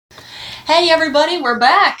Hey everybody, we're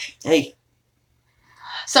back. Hey.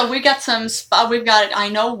 So we've got I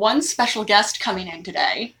know, one special guest coming in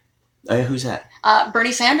today. Who's that?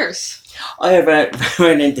 Bernie Sanders. I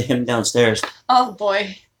ran into him downstairs. Oh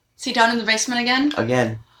boy. Is he down in the basement again?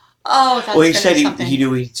 Again. Oh, that's well, he said something. he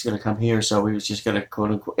knew he's going to come here, so he was just going to,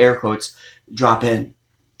 quote unquote, air quotes, drop in.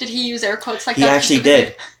 Did he use air quotes like that? He actually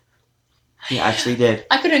did. He actually did.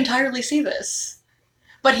 I could entirely see this.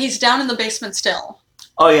 But he's down in the basement still.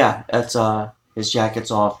 Oh yeah, that's his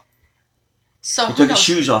jacket's off. So he took his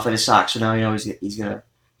shoes off and his socks, so now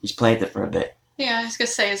he's planted for a bit. Yeah, I was gonna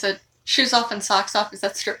say, is it shoes off and socks off? Is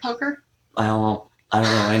that strip poker? I don't know.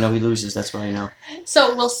 I know he loses. That's what I know.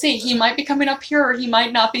 So we'll see. He might be coming up here, or he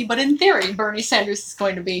might not be. But in theory, Bernie Sanders is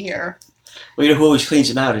going to be here. Well, you know who always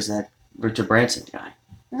cleans him out is that Richard Branson guy.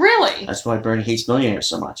 Really? That's why Bernie hates millionaires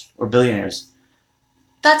so much, or billionaires.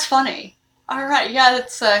 That's funny. All right, yeah,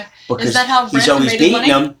 that's. Because is that how Branson he's always made his beating money?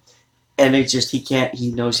 them, and it's just he can't.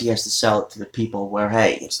 He knows he has to sell it to the people. Where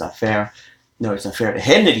hey, it's not fair. No, it's not fair to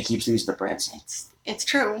him that he keeps losing to Branson. It's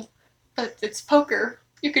true, but it's poker.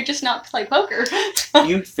 You could just not play poker.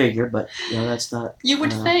 You'd figure, but that's not. You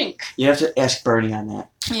would think. You have to ask Bernie on that.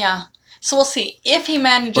 Yeah. So we'll see if he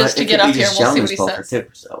manages to get up here. We'll see what he says. Too,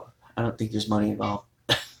 so I don't think there's money involved.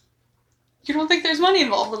 You don't think there's money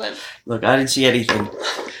involved with it? Look, I didn't see anything.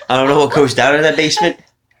 I don't know what goes down in that basement.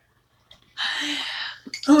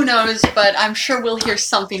 Who knows, but I'm sure we'll hear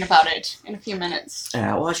something about it in a few minutes.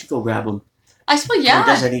 Yeah, well, I should go grab him. I suppose, yeah.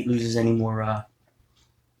 He loses any more,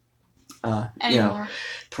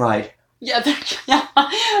 pride. Yeah,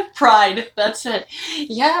 pride. That's it.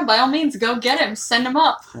 Yeah, by all means, go get him. Send him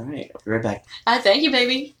up. All right, I'll be right back. Thank you,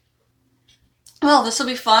 baby. Well, this will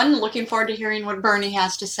be fun. Looking forward to hearing what Bernie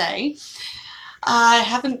has to say. I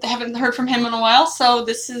haven't heard from him in a while, so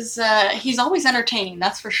this is he's always entertaining,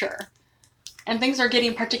 that's for sure. And things are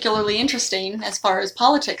getting particularly interesting as far as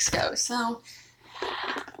politics go. So,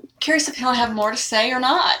 curious if he'll have more to say or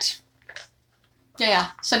not. Yeah.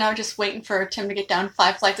 So now just waiting for Tim to get down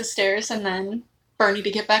 5 flights of stairs and then Bernie to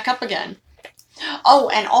get back up again. Oh,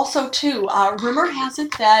 and also too, rumor has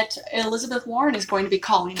it that Elizabeth Warren is going to be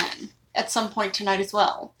calling in at some point tonight as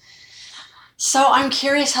well. So I'm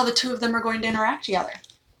curious how the two of them are going to interact together.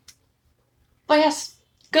 But yes,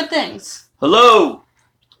 good things. Hello!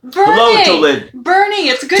 Bernie! Hello, Jolene. Bernie,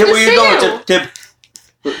 it's good Tim, to where see you going?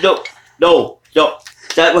 you. Tim. No.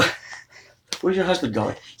 Where's your husband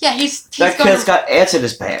going? Yeah, he's that going kid's got ants in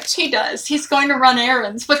his pants. He does. He's going to run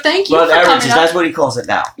errands. But thank you for coming up. That's what he calls it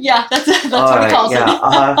now. Yeah, that's what he calls it.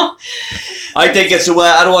 I think it's the way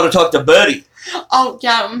I don't want to talk to Bernie. Oh,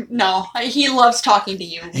 yeah, no. He loves talking to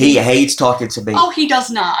you. He hates talking to me. Oh, he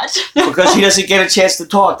does not. Because he doesn't get a chance to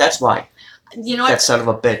talk, that's why. You know what? That son of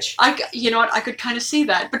a bitch. You know what? I could kind of see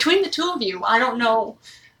that. Between the two of you, I don't know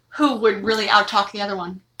who would really out-talk the other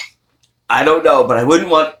one. I don't know, but I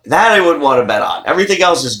wouldn't want to bet on. Everything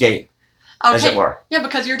else is game, as it were. Yeah,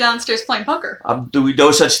 because you're downstairs playing poker. I'm doing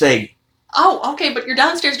no such thing. Oh, okay, but you're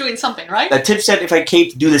downstairs doing something, right? Tim said if I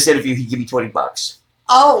came to do this interview, he'd give me $20.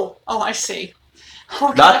 Oh, I see.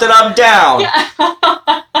 Okay. Not that I'm down.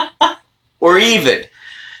 Or even.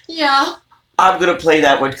 Yeah. I'm going to play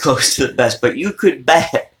that one close to the best, but you could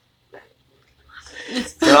bet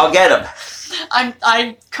that I'll get him.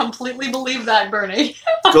 I completely believe that, Bernie.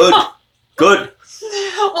 Good.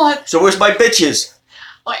 What? So where's my bitches?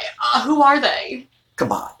 Who are they?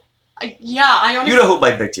 Come on. You know who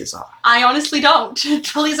my bitches are. I honestly don't.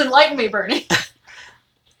 Please enlighten me, Bernie.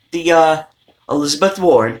 The, Elizabeth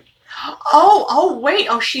Warren. Oh, wait.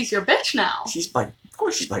 Oh, she's your bitch now. Of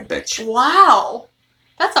course she's my bitch. Wow.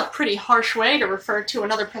 That's a pretty harsh way to refer to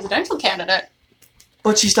another presidential candidate.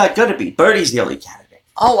 But she's not going to be. Bernie's the only candidate.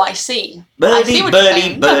 Oh, I see. Bernie. So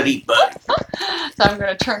I'm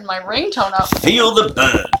going to turn my ringtone up. Feel the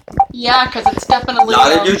burn. Yeah, because it's definitely...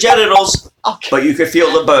 Not in your genitals, okay. But you can feel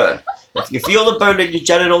the burn. If you feel the burn in your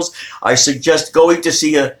genitals, I suggest going to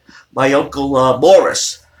see my Uncle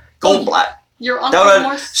Morris Goldblatt. Your Uncle down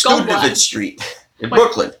Morris on Goldblatt? Stuyvesant Street in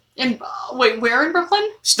Brooklyn. Where in Brooklyn?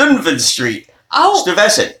 Stuyvesant Street. Oh.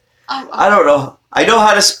 Stuyvesant. Oh. I don't know. I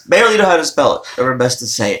barely know how to spell it. Never best to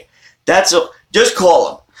say it. Just call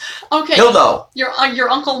him. Okay. He'll know.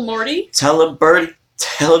 Your Uncle Morty? Tell him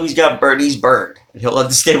he's got Bernie's burn. And he'll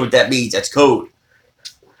understand what that means. That's code.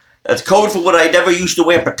 That's code for when I never used to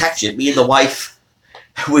wear protection. Me and the wife,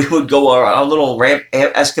 we would go on our little ramp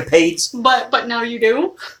escapades. But now you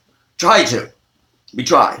do? Try to. We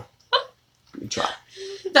try.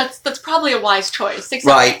 That's probably a wise choice.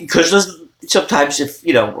 Right, because sometimes if,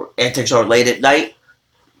 antics are late at night,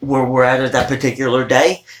 where we're at that particular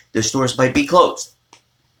day, the stores might be closed.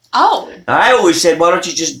 Oh, I always said, why don't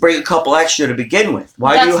you just bring a couple extra to begin with?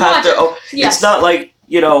 Why do you That's have to? logic. Oh, yes. It's not like,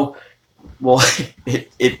 well,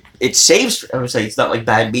 it saves. I would say it's not like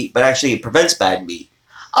bad meat, but actually it prevents bad meat.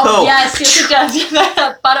 Oh, Oh. yes, it does.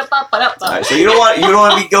 All right, so you don't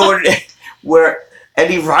want to be going where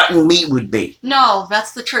any rotten meat would be. No,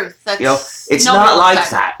 that's the truth. That's It's nobody not wants like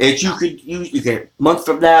that. It's No. you can a month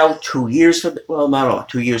from now, 2 years from well, not all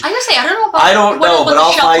 2 years. I was gonna say I don't know about. I don't what know, what but the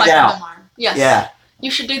I'll shelf find life of out. them are. Yes. Yeah, You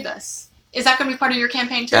should do this. Is that going to be part of your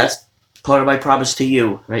campaign too? that's part of my promise to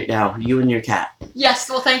you right now, you and your cat. Yes.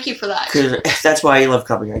 Well, thank you for that. Because that's why I love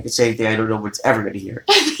coming. I can say anything. I don't know what's ever going to hear.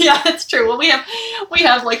 Yeah, that's true. Well, we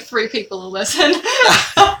have like 3 people who listen.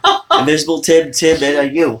 Invisible Tim,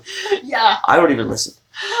 and you. Yeah. I don't even listen.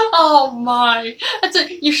 Oh my.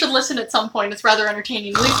 You should listen at some point. It's rather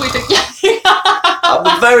entertaining. At least we think. I'm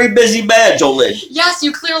a very busy man, Jolene. Yes,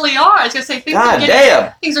 you clearly are. I was gonna say God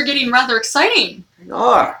damn. things are getting rather exciting. You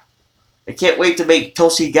are. I can't wait to make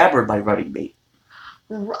Tulsi Gabbard my running mate.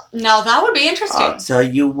 Now that would be interesting. I'll tell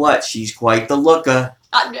you what, she's quite the looker.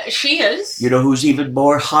 She is. You know who's even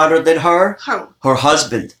more hotter than her? Who? Her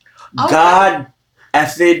husband. Oh. God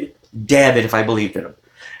effing damn it if I believed in him.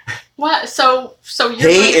 What? So you're.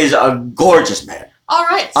 He is a gorgeous man. All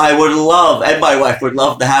right. I would love, and my wife would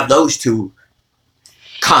love to have those two,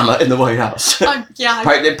 comma, in the White House. Yeah.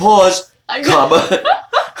 Right then, pause, comma.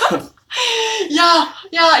 Yeah.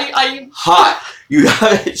 I Hot. You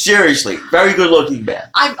seriously, very good looking man.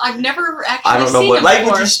 I've never actually. I don't know seen what him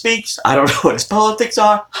language before. he speaks. I don't know what his politics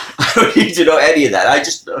are. I don't need to know any of that. I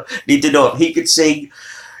just need to know if he could sing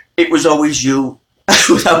 "It Was Always You"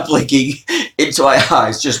 without blinking into my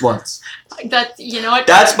eyes just once. That you know what?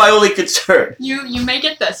 That's my only concern. You may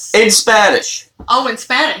get this. In Spanish, Oh, in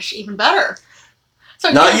Spanish, even better.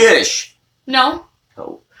 So not yeah. Yiddish. No.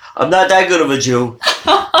 No, I'm not that good of a Jew.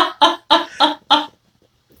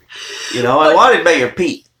 I wanted Mayor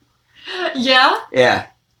Pete. Yeah, Yeah.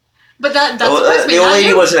 but that's The old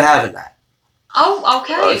lady wasn't having that. Oh,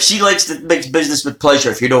 okay. She likes to mix business with pleasure,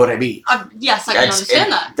 if you know what I mean. Yes, I can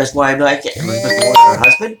understand that. That's why I'm like, Elizabeth Warren, her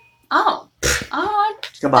husband? Oh.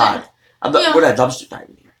 Come on. Yeah. We're not dumpster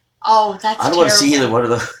diving here. Oh, that's I don't want to see either one of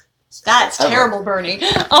those. That's ever. terrible, Bernie.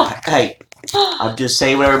 Oh. Hey, I'm just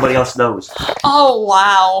saying what everybody else knows. Oh,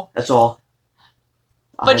 wow. That's all.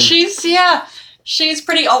 But she's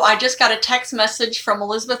pretty. Oh, I just got a text message from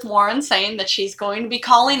Elizabeth Warren saying that she's going to be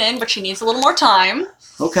calling in, but she needs a little more time.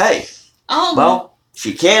 Okay. Oh. Well,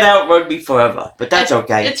 she can't outrun me forever, but that's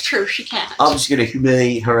okay. It's true, she can't. I'm just going to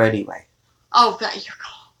humiliate her anyway. Oh, that you're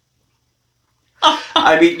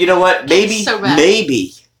I mean, you know what? Maybe, So bad.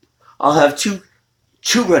 maybe I'll have two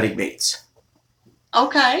running mates.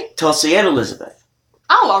 Okay. Tulsi and Elizabeth.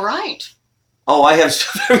 Oh, all right. Oh, I have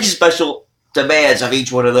very special demands of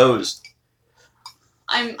each one of those.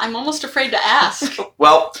 I'm almost afraid to ask.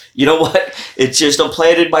 Well, you know what? It's just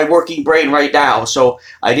implanted in my working brain right now, so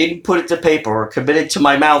I didn't put it to paper or commit it to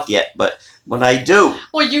my mouth yet, but when I do...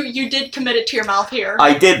 Well, you did commit it to your mouth here.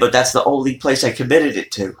 I did, but that's the only place I committed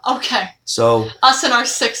it to. Okay. So... Us and our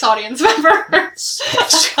 6 audience members.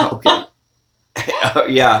 6. Okay.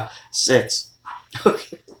 Yeah, 6.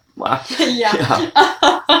 Okay. Wow.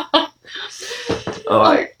 Yeah. All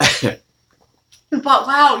right. But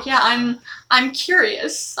wow, yeah, I'm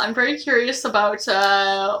curious. I'm very curious about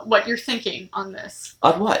what you're thinking on this.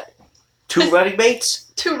 On what? 2 running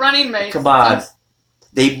mates? 2 running mates. Come on.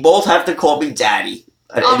 They both have to call me daddy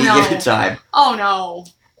at any given time. Oh no.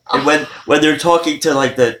 And when they're talking to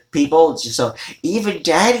like the people, it's just so even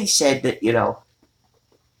daddy said that,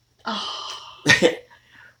 Oh.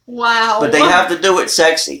 Wow. But they have to do it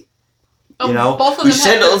sexy. Oh, both of we them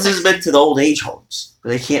send have Elizabeth to the old age homes, but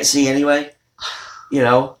they can't see anyway.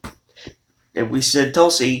 And we said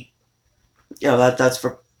Tulsi, that's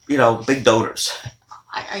for big donors.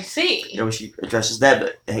 I see. She addresses them,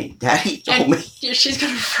 but hey, daddy told me, She's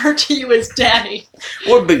gonna refer to you as daddy.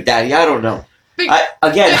 or big daddy, I don't know.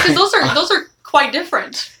 Again, because those are quite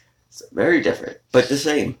different. It's very different, but the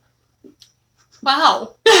same.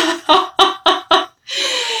 Wow.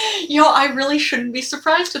 I really shouldn't be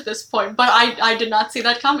surprised at this point, but I did not see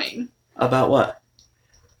that coming. About what?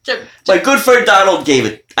 My good friend Donald gave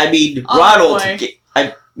it. I mean, Oh, Ronald. boy.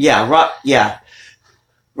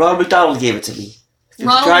 Ronald McDonald gave it to me.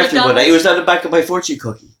 Ronald Drive-through one McDonald? night. It was on the back of my fortune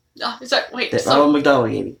cookie. Is that wait? That So Ronald McDonald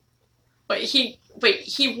gave me. he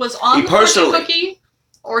was on He the fortune personally- cookie,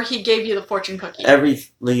 or he gave you the fortune cookie?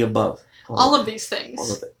 Everything above. All of these things.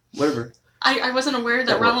 All of it. Whatever. I wasn't aware that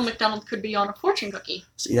That Ronald McDonald could be on a fortune cookie.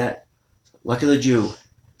 See that? Luck of the Jew.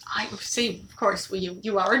 I see. Of course,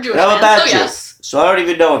 you are a Jewish And I'm man, a bad so Jew. yes. So I don't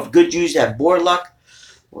even know if good Jews have more luck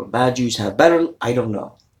or bad Jews have better. I don't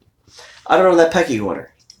know. I don't know that pecking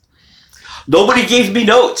order. Nobody gave me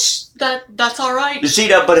notes. That's all right. You see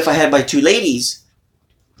that? But if I had my two ladies,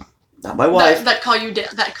 not my wife, That call you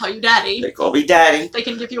daddy. they call me daddy. They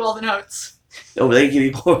can give you all the notes. No, they give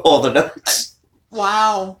me all the notes.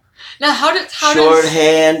 Wow. Now how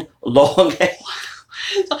Shorthand, longhand.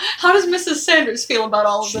 does Mrs. Sanders feel about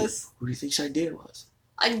all of this? Who do you think's idea was?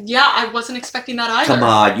 I wasn't expecting that either. Come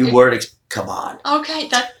on, you weren't. Come on. Okay,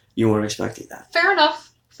 You weren't expecting that. fair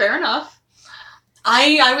enough. Fair enough.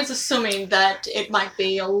 I was assuming that it might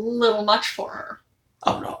be a little much for her.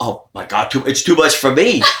 Oh no! Oh my God! It's too much for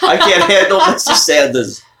me. I can't handle Mrs.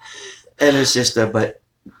 Sanders and her sister. But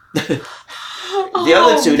the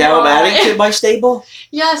other two now, I'm adding to my stable.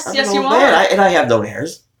 Yes, I'm yes, an you old are. man. I have no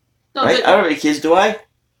heirs. No, Right? I don't have any kids, do I?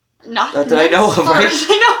 not that I know of, as far right? as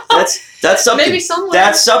I know. That's something. Maybe somewhere.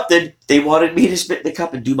 That's something. They wanted me to spit in the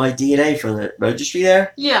cup and do my DNA for the registry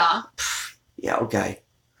there. Yeah. Yeah, okay.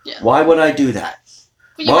 Yeah. Why would I do that?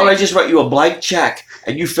 But Why don't I just write you a blank check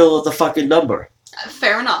and you fill out the fucking number?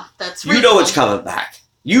 Fair enough. That's You know it's coming back.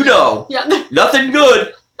 You know. Yeah. Nothing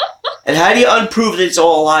good. And how do you unprove that it's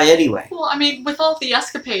all a lie anyway? Well, I mean, with all the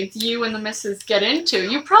escapades you and the missus get into,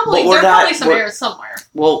 there are But probably some errors somewhere.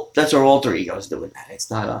 Well, that's our alter egos doing that. It's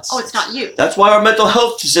not us. Oh, it's not you. That's why our mental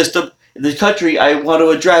health system in the country I want to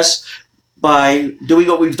address by doing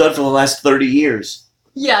what we've done for the last 30 years.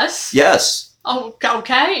 Yes. Yes. Oh,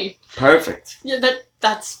 okay. Perfect. Yeah,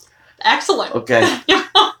 that's excellent. Okay.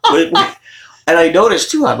 And I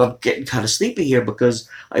noticed too, I'm getting kind of sleepy here because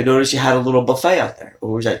I noticed you had a little buffet out there.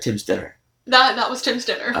 Or was that Tim's dinner? That was Tim's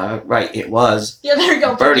dinner. Right, it was. Yeah, there you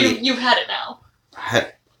go. Bertie. You've had it now.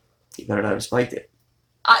 You better not have spiked it.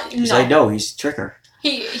 Because No. I know he's a tricker.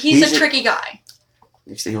 He's a tricky guy.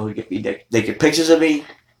 Next thing he'll get me naked pictures of me.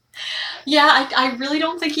 Yeah, I really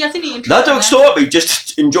don't think he has any interest. Not to in extort me,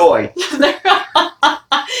 just enjoy.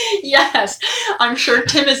 Yes, I'm sure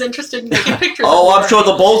Tim is interested in taking pictures. Oh, of I'm sure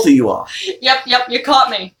the both of you are. Yep, you caught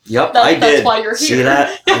me. Yep, That's I did. why you're See here.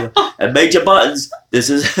 that? And Major Buttons. This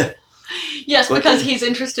is. Yes, What because the- he's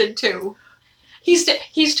interested too. He's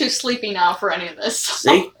too sleepy now for any of this.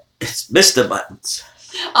 See? It's Mr. Buttons.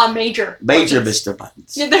 Major. Major Buttons. Mr.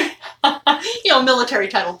 Buttons. Yeah, military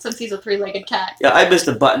title since he's a three-legged cat. Yeah, I missed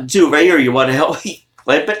a button too. Right here, you want to help me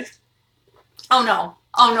clamp it? Oh no!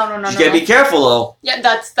 Oh no! You gotta be careful though. Yeah,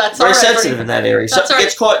 that's Very all right. sensitive Bernie. in that area. That's Something all right.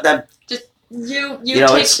 gets caught. That You you know,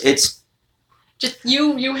 take, it's. just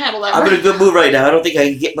you handle that. I'm Right? in a good mood right now. I don't think I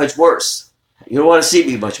can get much worse. You don't want to see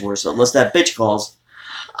me much worse unless that bitch calls.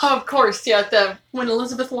 Oh, of course, yeah. When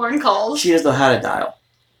Elizabeth Warren calls, She doesn't know how to dial.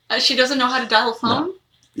 she doesn't know how to dial a phone.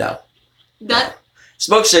 No. That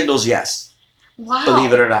Smoke signals, yes. wow.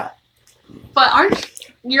 Believe it or not. But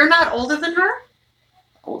you're not older than her?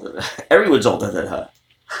 Everyone's older than her.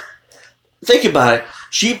 Think about it.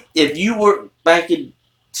 If you were back in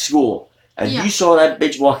school and Yeah. you saw that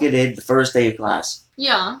bitch walking in the first day of class,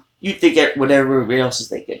 Yeah. you'd think what everybody else is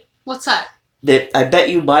thinking. What's that? That I bet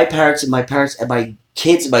you my parents and my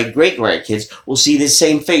kids and my great grandkids will see this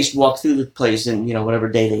same face walk through the place and whatever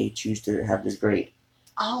day they choose to have this grade.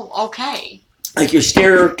 Oh, okay. Like your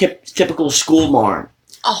stereotypical school marm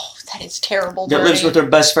Oh, that is terrible, that Bernie. lives with her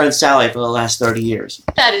best friend Sally for the last 30 years.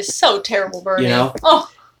 That is so terrible, Bernie. You know? Oh,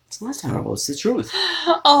 It's not terrible. It's the truth.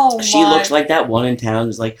 oh She my. looks like that one in town.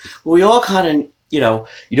 Is like, well, we all kind of, you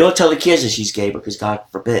don't tell the kids that she's gay because God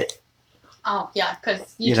forbid. Oh, yeah, because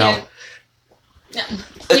you You know, can't. Yeah, you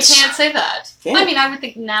It's- can't say that. Can't. I mean, I would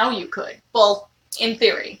think now you could. Well, in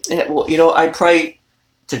theory. Yeah, well, I pray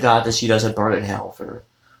to God that she doesn't burn in hell for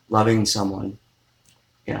loving someone.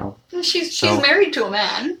 She's So- married to a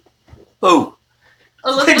man. Who?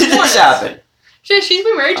 When Elizabeth did Warren this is. happen? She's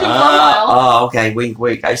been married to him for a while. Oh, okay. Wink,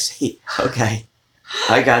 wink. I see. Okay.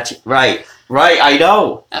 I got you. Right. I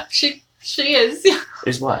know. She is.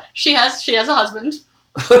 Is what? She has a husband.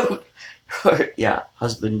 Yeah.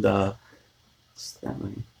 Husband,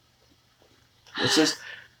 it's just...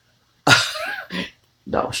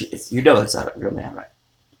 No, it's not a real man, right?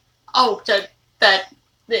 Oh, that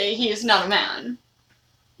he is not a man.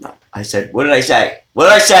 No. I said, what did I say? What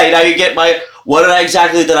did I say? Now you get what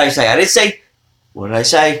exactly did I say? I didn't say, what did I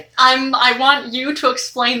say? I want you to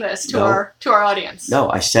explain this to No. our audience. No,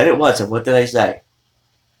 I said it once, and what did I say?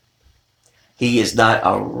 He is not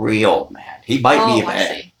a real man. He might be a I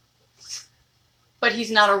man. see. But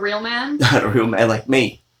he's not a real man? Not a real man like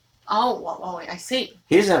me. Oh, I see.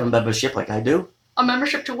 He doesn't have a membership like I do. A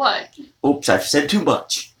membership to what? Oops, I've said too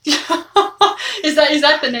much. Is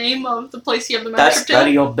that the name of the place you have the membership That's to? none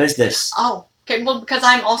of your business. Oh, okay. Well, because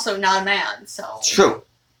I'm also not a man, so It's true.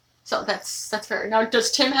 so that's fair. Now,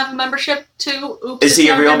 does Tim have a membership to? Oops, Is It's he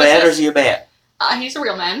a None of real Your man or Business? is he a man? He's a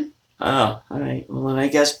real man. Oh, all right. Well, then I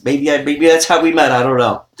guess maybe that's how we met. I don't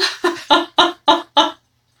know.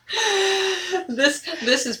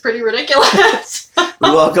 This is pretty ridiculous.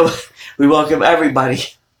 We welcome everybody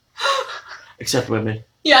except women,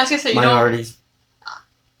 Yeah, I was gonna say you don't minorities,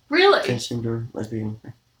 really. transgender, lesbian,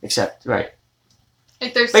 except right.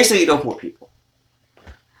 If there's Basically, poor people.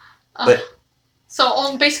 But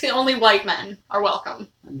so basically only white men are welcome.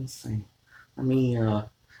 let me see.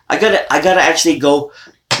 I gotta actually go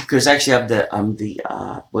because actually I'm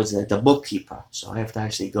the bookkeeper, so I have to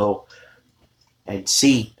actually go and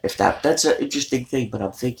see if that's an interesting thing. But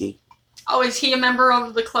I'm thinking, Oh, is he a member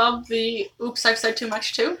of the club? The Oops, I've Said Too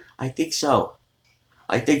Much Too? I think so.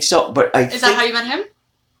 But Is that how you met him?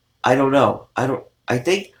 I don't know. I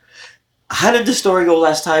think. How did the story go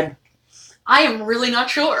last time? I am really not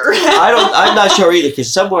sure. I'm not sure either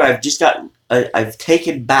because somewhere I've just I've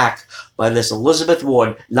taken back by this Elizabeth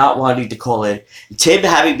Warren not wanting to call in. Tim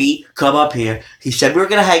having me come up here. He said we were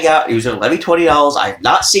going to hang out. He was going to lend me $20. I have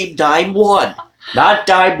not seen dime one. Not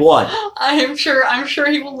dime one. I'm sure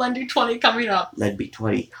he will lend you 20 coming up. Lend me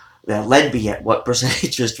 20. Now lend me at what percent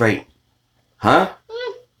interest rate? Huh?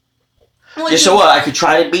 Well, Just so what? I could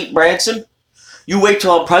try to beat Branson? You wait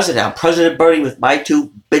till I'm president. I'm President Bernie with my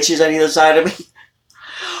two bitches on either side of me.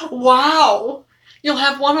 Wow. You'll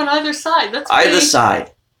have one on either side. That's pretty, Either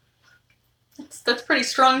side. That's pretty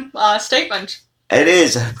strong statement. It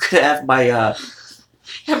is. I'm going to have my...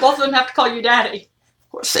 Yeah, both of them have to call you daddy.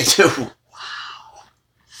 Of course they do.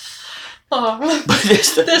 Oh, But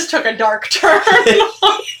this took a dark turn.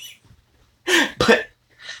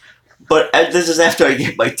 but this is after I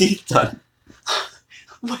get my teeth done.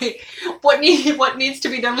 Wait, what needs to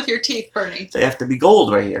be done with your teeth, Bernie? They have to be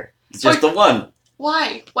gold right here. It's just the one.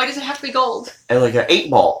 Why? Why does it have to be gold? And like an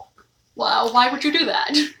 8-ball. Wow, why would you do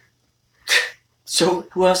that? So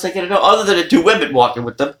who else they gonna know? Other than the two women walking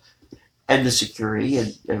with them. And the security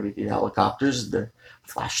and everything, the helicopters and the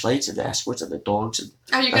flashlights and the escorts and the dogs and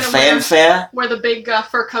Are you the gonna fanfare. wear the big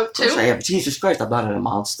fur coat Of course too? I am. Jesus Christ, I'm not a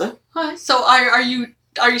monster. Huh, so are you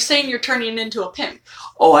saying you're turning into a pimp?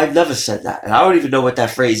 Oh, I've never said that. And I don't even know what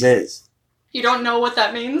that phrase is. You don't know what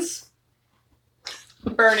that means?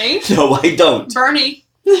 Bernie? No, I don't. Bernie?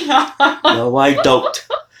 No, I don't.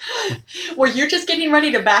 Were you just getting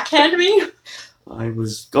ready to backhand me? I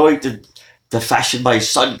was going to fashion my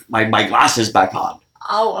glasses back on.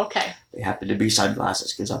 Oh, okay. They happen to be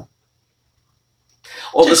sunglasses because I'm...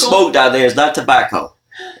 All the Too cool. smoke down there is not tobacco.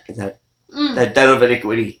 That den of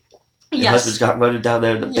iniquity. Your Yes. husband's got running down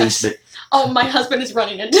there in the Yes. basement. Oh, my husband is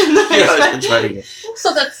running it. Your husband's running it.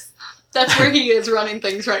 So that's where he is running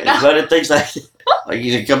things right He's now. running things like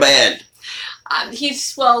he's in command.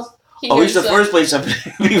 He's He's the first place I'm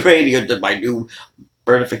be radio to my new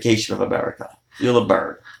birdification of America. Feel the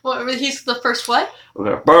burn. Well, he's the first what? We're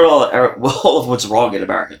gonna burn all of what's wrong in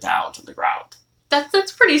America down to the ground.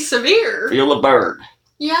 That's pretty severe. Feel the burn.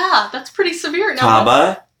 Yeah, that's pretty severe. No,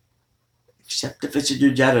 Comma. Except if it's in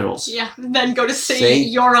your genitals. yeah, then go to see See?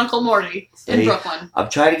 your Uncle Morty in See? Brooklyn. I'm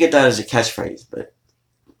trying to get that as a catchphrase, but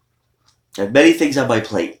I have many things on my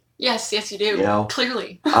plate. Yes, you do. You know?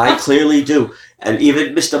 Clearly. I clearly do. And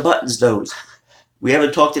even Mr. Buttons knows. We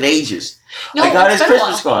haven't talked in ages. No, I got it's his been a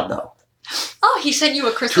Christmas while. card, though. Oh, he sent you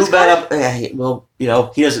a Christmas Too card? bad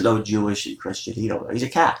he doesn't know Jewish and Christian. He don't know. He's a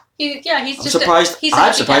cat. He's I'm just surprised. he's a I'm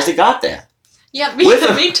happy surprised cat. it got there. Yeah,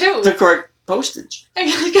 With me too. The correct postage. I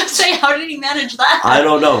was gonna say, how did he manage that? I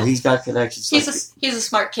don't know. He's got connections. He's a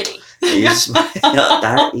smart kitty. He's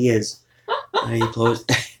that he is. And he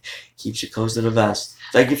keeps you close to the vest.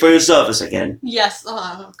 Thank you for your service again. Yes,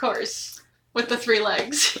 of course. With the 3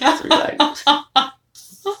 legs. 3 legs.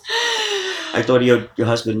 I thought he owed your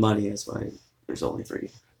husband money. That's why there's only 3.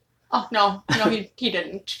 Oh no, he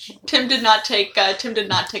didn't. Tim did not take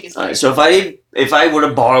his All right. legs. So if I were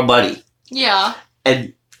to borrow money Yeah.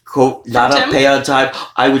 and quote not Tim? pay on time,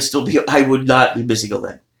 I would not be missing a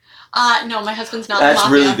limb. No, my husband's not That's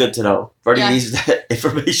mafia. really good to know. Bernie Yeah. needs that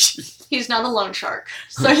information. He's not a loan shark.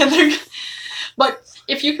 So but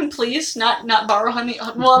if you can please not borrow money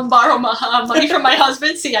from my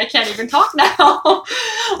husband. See, I can't even talk now.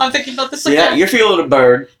 I'm thinking about this Yeah, again. you're feeling a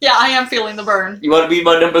burn. Yeah, I am feeling the burn. You want to be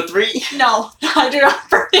my number 3? No, I do not.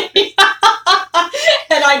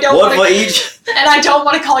 And I don't One want for to. each. And I don't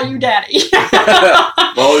want to call you daddy.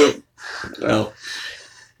 Well,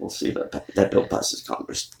 we'll see if that bill passes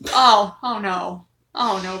Congress. Oh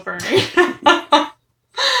no, Bernie.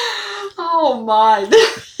 Oh my.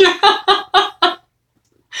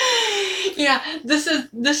 Yeah, this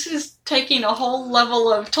is taking a whole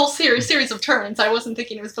series of turns I wasn't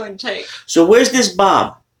thinking it was going to take. So where's this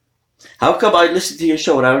Bob? How come I listen to your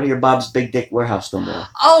show and I don't hear Bob's Big Dick Warehouse no more?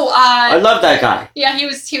 Oh, I love that guy. yeah, he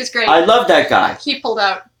was great. I love that guy. He pulled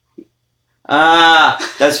out. Ah,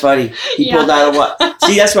 that's funny. He Yeah. pulled out of what?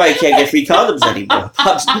 See, that's why I can't get free condoms anymore.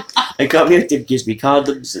 I come here, Tim gives me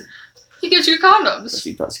condoms. And He gives you condoms.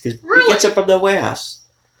 he does, because Really? he gets it from the warehouse.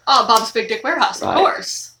 Oh, Bob's Big Dick Warehouse, of Right.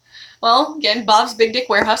 course. Well, again, Bob's Big Dick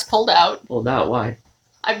Warehouse pulled out. Well, now, why?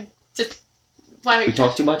 Why? We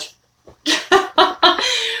talk too much?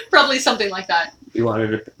 Probably something like that. We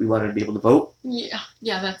wanted to be able to vote? Yeah,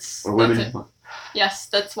 that's. Or that's women? it. Yes,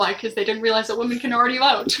 that's why, because they didn't realize that women can already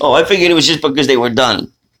vote. Oh, I figured it was just because they were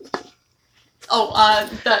done. Oh,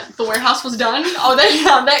 that the warehouse was done. Oh,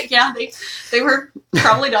 they were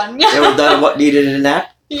probably done. They were done and what needed a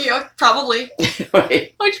nap? Yeah, probably.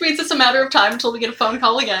 Right. Which means it's a matter of time until we get a phone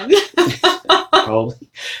call again. Probably.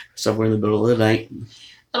 Somewhere in the middle of the night.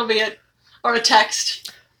 That'll be it. Or a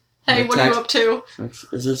text. Hey, Or a what are you up to?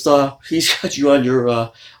 Is this, he's got you on your,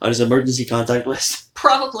 on his emergency contact list?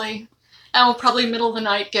 Probably. And we'll probably middle of the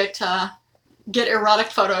night get erotic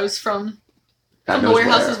photos from God the knows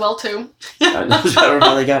warehouse where. as well too. God knows, I don't know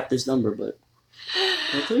how they got this number, but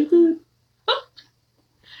okay, good.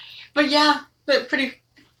 But yeah, that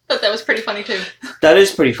was pretty funny too. That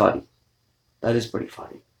is pretty funny. That is pretty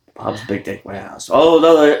funny. Bob's Big Dick Warehouse. Oh,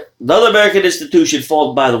 another American institution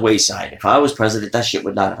fallen by the wayside. If I was president, that shit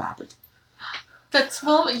would not have happened.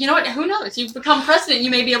 Well, you know what? Who knows? You become president,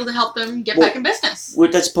 you may be able to help them get back in business.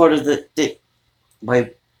 Well, that's part of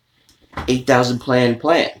my 8,000 plan.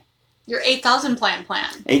 Your 8,000 plan.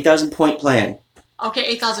 8,000 point plan. Okay,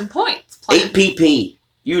 8,000 points plan. 8PP.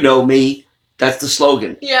 You know me. That's the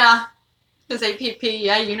slogan. Yeah. Because APP,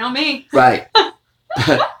 yeah, you know me. Right.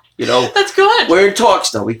 You know, That's good. we're in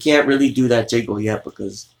talks though. We can't really do that jingle yet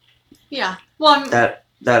because Yeah. Well, that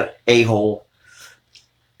a-hole.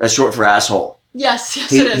 That's short for asshole. yes,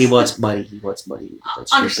 it is. He wants money. He wants money.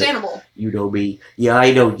 That's stupid. Understandable. You know me. Yeah,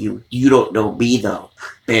 I know you. You don't know me though,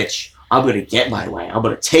 bitch. I'm gonna get my way. I'm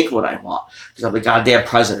gonna take what I want because I'm the goddamn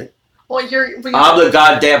president. Well, I'm the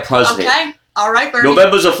goddamn president. Okay. All right, Bernie.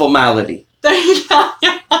 November's a formality. There you go.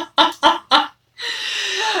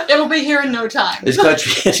 It'll be here in no time. This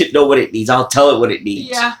country doesn't know what it needs. I'll tell it what it needs.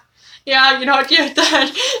 Yeah. Yeah, you know what?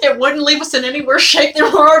 It wouldn't leave us in any worse shape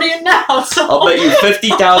than we're already in now. So. I'll bet you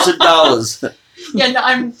 $50,000. Yeah, no,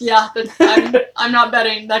 I'm not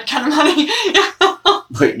betting that kind of money.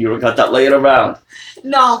 But you don't got that laying around.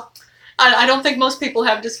 No, I don't think most people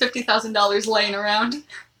have just $50,000 laying around.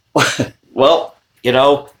 Well, you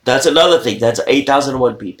know, that's another thing. That's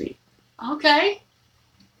 8,001 PP. Okay.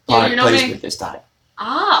 Yeah, Product you know me. placement this time.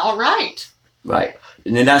 Ah, all right. Right.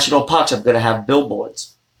 In the national parks, I'm going to have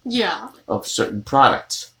billboards Yeah. of certain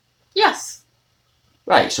products. Yes.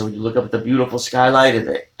 Right. So when you look up at the beautiful skyline of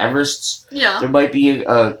the Everests, Yeah. there might be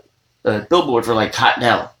a billboard for like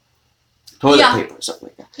Cottonelle, toilet Yeah. paper or something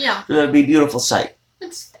like that. Yeah. So that'd be a beautiful sight.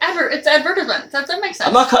 It's advertisement. That makes sense.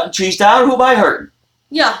 I'm not cutting trees down. Who am I hurting?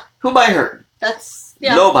 Yeah. Who am I hurting?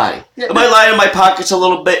 Yeah. Nobody. Yeah. Am I lying in my pockets a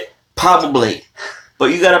little bit? Probably. But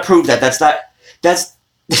you gotta prove that. That's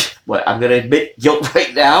what, I'm gonna admit guilt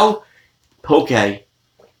right now? Okay.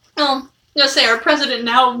 Well, say our president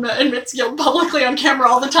now admits guilt publicly on camera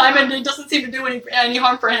all the time, and it doesn't seem to do any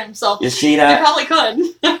harm for him. So You see he that? probably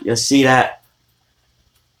could. You see that?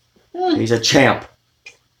 He's a champ.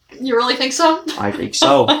 You really think so? I think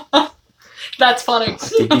so. That's funny. I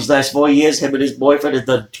think these last 4 years, him and his boyfriend have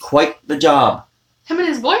done quite the job. Him and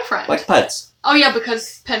his boyfriend. Like Pence. Oh yeah,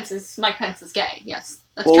 because Mike Pence is gay. Yes,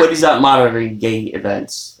 that's Well, true. when he's not monitoring gay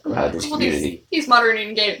events around this Well, community. He's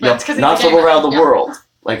moderating gay No, events because not he's a from gay around the man. Yeah. world.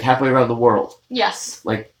 Like halfway around the world. Yes.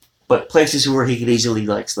 But places where he could easily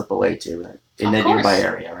like slip away to in Of that course. nearby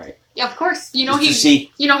area, right? Yeah, of course. You know Just to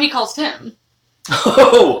see. he calls Tim.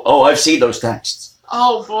 Oh, I've seen those texts.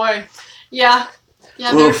 Oh boy. Yeah.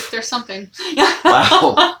 Yeah, Oof. there's something.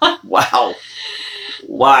 Wow.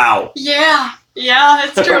 Wow. Yeah. Yeah,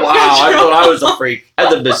 it's true. Wow, I thought I was a freak.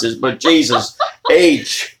 And the missus, but Jesus.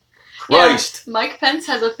 H. Christ. Yeah, Mike Pence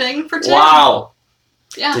has a thing for Tim. Wow.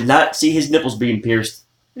 Yeah. Did not see his nipples being pierced.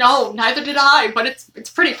 No, neither did I, but it's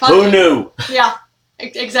pretty funny. Who knew? Yeah.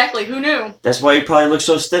 Exactly. Who knew? That's why he probably looks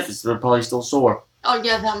so stiff. They're probably still sore. Oh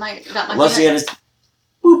yeah, that might Unless be he it. had his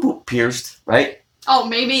boop boop pierced, right? Oh,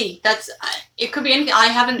 maybe. It could be anything. I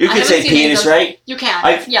haven't You I can haven't say seen any of penis, those. right? You can.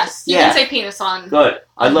 I- Yes. You yeah. can say penis on. Good.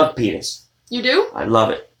 I love penis. You do? I love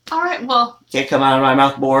it. All right. Well, Can't come out of my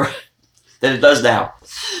mouth more than it does now.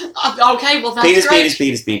 okay. Well, that's Penis, great.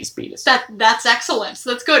 penis. That's excellent.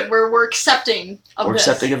 So that's good. We're accepting of We're this.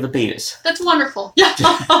 accepting of the penis. That's wonderful. Yeah.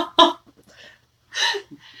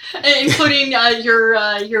 Including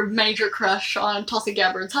your major crush on Tulsi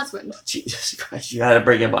Gabbard's husband. Jesus Christ, you gotta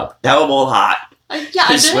bring him up. Now I'm all hot. Yeah,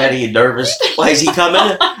 I He's did. sweaty and nervous. Why is he coming?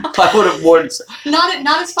 I would have warned. Not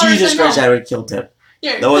as far Jesus as I Christ, know. I would have killed him.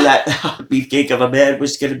 Yeah. Knowing that beefcake of a man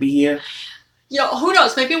was gonna be here. Who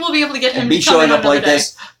knows? Maybe we'll be able to get him And to me come in showing up another like day.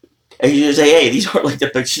 this. And you just say, hey, these aren't like the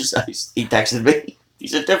pictures he texted me.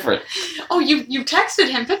 These are different. Oh, you texted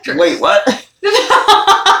him pictures. Wait, what?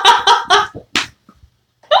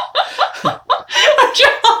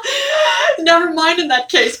 Never mind in that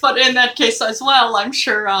case, but in that case as well, I'm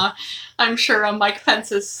sure Mike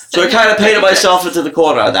Pence is. So I kind of painted myself into the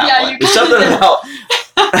corner on that Yeah, one. you There's kinda something did.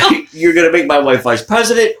 about you're gonna make my wife vice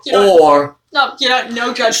president, You know- or No,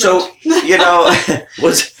 no judgment. so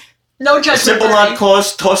was no a judgment. simple Bernie. on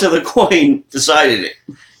toss of the coin decided it.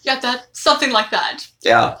 Yeah, that something like that.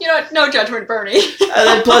 Yeah, No judgment, Bernie. and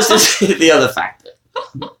then plus this, the other factor.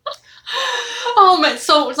 Oh man,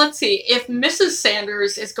 so let's see. If Mrs.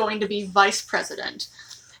 Sanders is going to be vice president,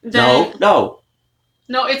 then No,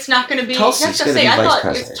 no, it's not going to be. Tulsi's you have to gonna say, be I vice thought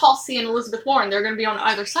president. it's Tulsi and Elizabeth Warren. They're going to be on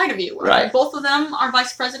either side of you. Right. Both of them are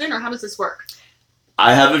vice president, or how does this work?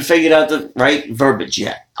 I haven't figured out the right verbiage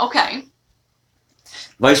yet. Okay.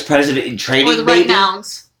 Vice president in training, Or the right maybe?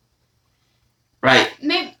 nouns. Right,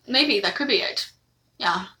 Maybe that could be it.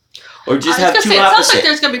 Yeah. or just I was have gonna two say, it sounds like opposites.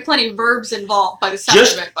 there's going to be plenty of verbs involved by the sound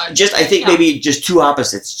Just- of it. But Just I think Yeah. maybe just two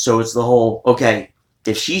opposites. So it's the whole okay.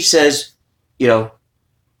 If she says,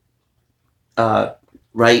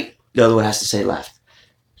 right, the other one has to say left.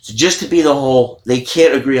 So just to be the whole, they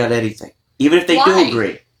can't agree on anything, even if they Why? do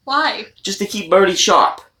agree. why? Just to keep Bernie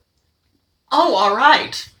sharp. Oh, all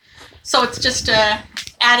right. So it's just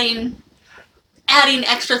adding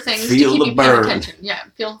extra things Feel to the keep you paying burn. attention. Yeah,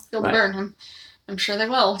 feel the Right. burn. I'm sure they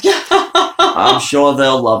will. I'm sure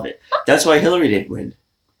they'll love it. That's why Hillary didn't win.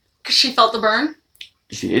 Because she felt the burn.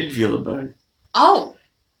 She didn't feel the burn. Oh.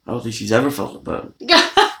 I don't think she's ever felt the burn.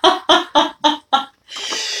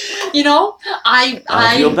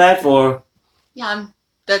 I feel bad for her. Yeah,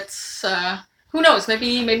 that's who knows? Maybe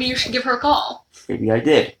you should give her a call. Maybe I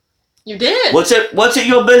did. You did. What's it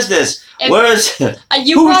your business? And- Where is You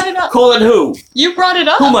who's brought it up. calling who? You brought it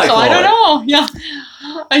up. Who am I so I don't calling? know.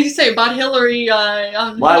 Yeah. You say about Hillary. Why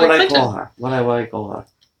Hillary would I Clinton. call her? Why would I call her?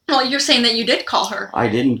 Well, you're saying that you did call her. I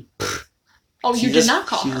didn't. Oh, you did not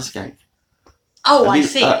call she's her. a skank. Oh, Let I me-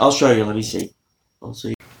 see. I'll show you. Let me see. I'll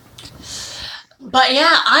see. But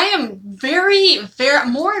yeah, I am very, very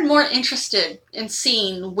more and more interested in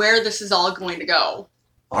seeing where this is all going to go.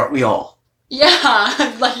 Aren't we all?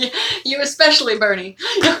 Yeah, like you especially, Bernie.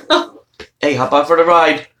 Hey, hop on for the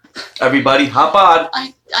ride. Everybody, hop on.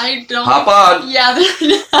 I don't. Hop on. Yeah.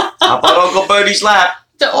 Hop on Uncle Bernie's lap.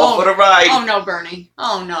 Off for the ride. Oh no, Bernie.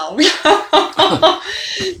 Oh no.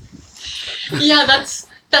 Yeah, that's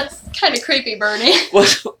kind of creepy, Bernie.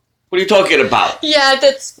 What are you talking about? Yeah,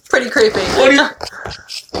 that's pretty creepy.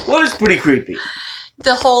 What is pretty creepy?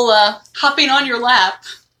 The whole hopping on your lap.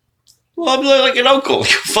 Well, I'm like an uncle, like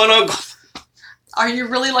a fun uncle. Are you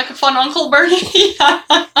really like a fun uncle, Bernie?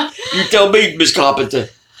 You tell me, Miss Carpenter.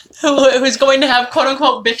 Who's going to have quote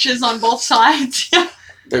unquote bitches on both sides?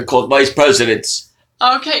 They're called vice presidents.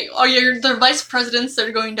 Okay. Oh, they're vice presidents that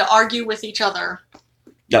are going to argue with each other.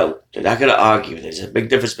 No, they're not going to argue. There's a big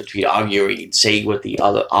difference between arguing and saying what the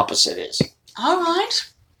other opposite is. All right.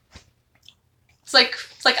 It's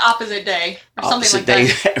like opposite day or something Opposite like day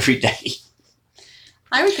that. every day.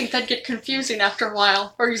 I would think that'd get confusing after a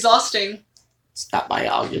while or exhausting. It's not my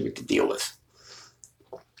argument to deal with.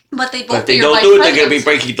 But they But both if they be your don't vice do it, they're going to be presidents.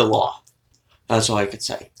 breaking the law. That's all I could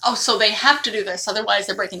say. Oh, so they have to do this, otherwise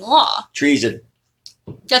they're breaking the law. Treason.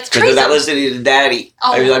 That's Because they're treason. not listening to daddy.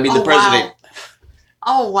 Oh, I mean the president.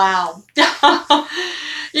 Wow.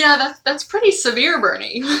 Yeah, that's pretty severe,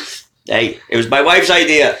 Bernie. Hey, it was my wife's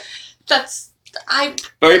idea.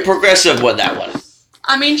 Very progressive one, that one.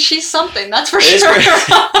 I mean, she's something, that's for It is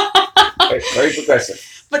sure. Very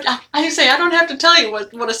progressive. But I say, I don't have to tell you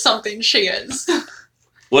what a something she is.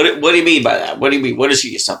 What do you mean by that? What do you mean? What is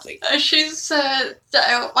she something? She's,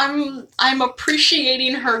 I'm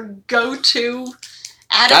appreciating her go-to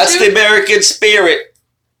attitude. That's the American spirit.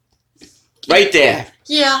 Right there.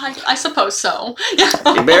 Yeah, I suppose so.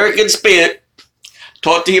 The American spirit.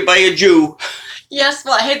 Taught to you by a Jew. Yes,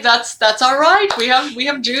 well, hey, that's all right. We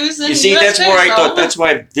have Jews in You see, USA, that's where I so- thought. That's why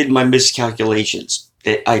I did my miscalculations.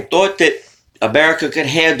 That I thought that America could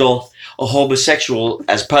handle a homosexual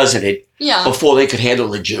as president Yeah. before they could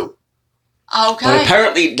handle a Jew. But Okay.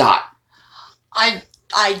 apparently not. I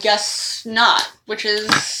guess not. Which is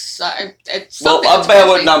it's Well, something I'm that's bad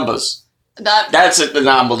with crazy. numbers. That's an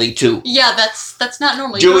anomaly too. Yeah, that's not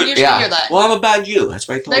normal. You don't usually hear that. Well, I'm a bad Jew. That's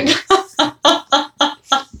what I told you.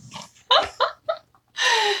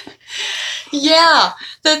 Yeah,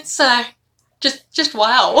 that's just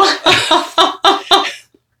wow.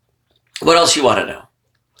 What else you want to know?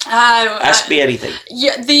 Ask me anything.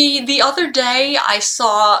 Yeah, the other day I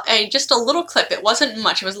saw just a little clip. It wasn't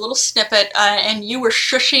much. It was a little snippet, and you were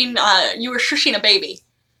shushing a baby.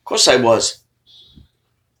 Of course I was.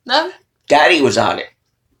 No? Daddy was on it.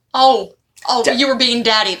 Oh, you were being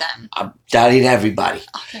daddy then. I'm daddying everybody.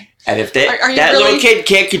 Okay. And if Are you that really? little kid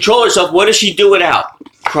can't control herself, what is she doing out?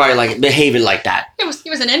 Crying like, behaving like that. He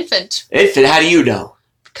was an infant. Infant? How do you know?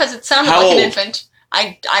 Because it sounded How like old? an infant.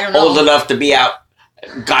 I don't know. Old enough to be out.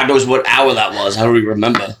 God knows what hour that was. I don't even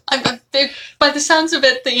remember. By the sounds of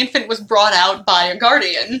it, the infant was brought out by a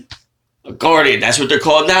guardian. A guardian. That's what they're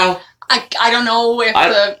called now. I don't know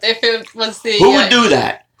if it was the. Who would do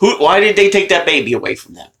that? Why did they take that baby away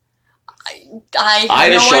from them? I'd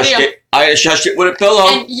I'd have shushed idea. it. I'd have shushed it with a pillow.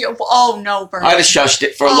 And oh no, Bernie. I'd have shushed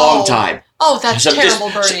it for a long time. Oh, that's So terrible,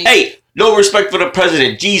 Bernie. Hey, no respect for the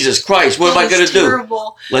president. Jesus Christ, what am I going to do?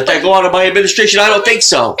 Terrible. Let that go out of my administration? I don't think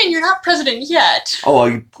so. And you're not president yet. Oh,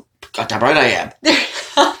 you goddamn right I am.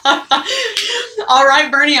 All right,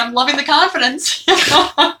 Bernie, I'm loving the confidence.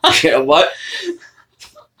 You know what?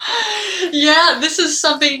 Yeah, this is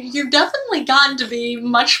something you've definitely gotten to be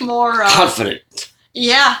much more Confident.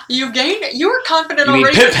 Yeah, you were confident You mean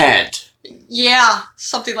already. pimp hand? Yeah,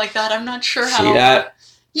 something like that. I'm not sure how. See that?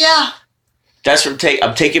 Yeah. That's from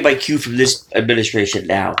I'm taking my cue from this administration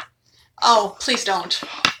now. Oh, please don't.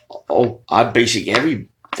 Oh, I'm basing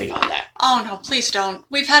everything on that. Oh no, please don't.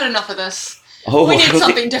 We've had enough of this. Oh, We need I don't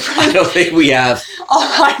something think- different. I don't think we have.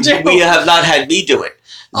 Oh, I do. We have not had me do it.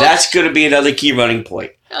 Oh. That's going to be another key running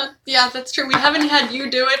point. Yeah, that's true. We haven't had you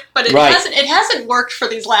do it, but it Right. hasn't worked for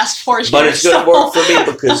these last 4 years. But it's going to so- work for me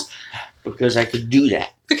because I could do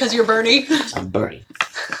that. because you're Bernie. I'm Bernie.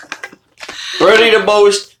 Bernie the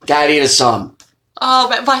most, Daddy the some. Oh,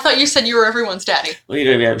 but I thought you said you were everyone's daddy. Well,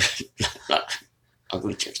 you know, not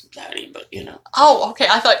ugly chicks daddy, but you know. Oh, okay.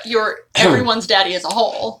 I thought you were everyone's daddy as a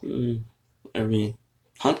whole. I mean,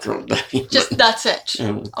 hunt girl daddy. Just that's it.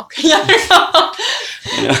 but, Okay. Yeah.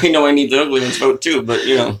 I know I need the ugly ones vote too, but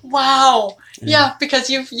you know. Wow. Yeah, because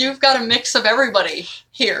you've got a mix of everybody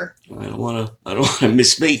here. I don't want to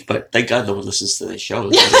misspeak, but thank God no one listens to this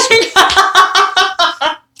show.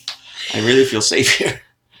 I really feel safe here.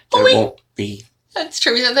 There won't be. That's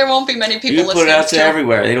true. Yeah, there won't be many people You listening. put it out there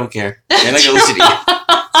everywhere. They don't care. They're not going to listen to you.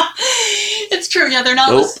 It's true. Yeah, they're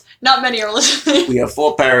not. Nope. Not many are listening. We have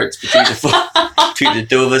 4 parents between the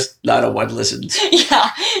 2 of us. Not a one listens. Yeah.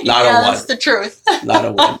 Not a yeah, one. That's the truth. Not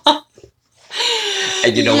a one.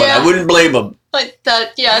 And you know what? Yeah. I wouldn't blame them. But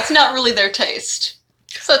yeah, it's not really their taste.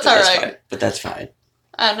 So that's all right. Fine. But that's fine.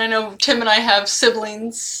 And I know Tim and I have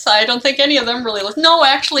siblings. I don't think any of them really listen. No,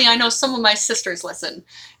 actually, I know some of my sisters listen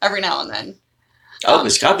every now and then. Oh,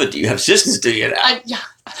 Miss Copper, do you have sisters, do you now? Yeah.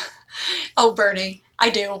 Oh, Bernie,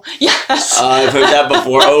 I do. Yes. I've heard that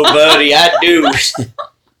before. Oh, buddy, I do.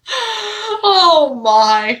 Oh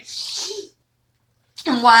my.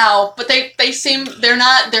 Wow, but they seem they're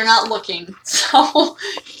not looking. So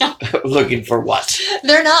yeah. Looking for what?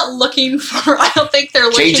 They're not looking for. I don't think they're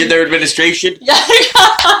looking. Changing their administration? Yeah.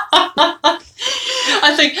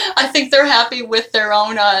 I think they're happy with their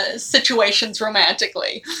own situations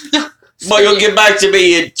romantically. Well, you'll get back to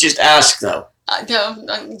me and just ask, though.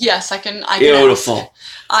 Yes, I can. Beautiful. Ask.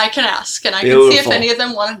 I can ask, and I can see if Beautiful. any of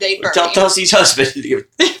them want to date Bernie. Tell Tulsi's husband.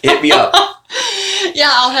 Hit me up. Yeah,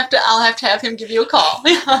 I'll have to have him give you a call.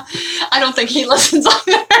 I don't think he listens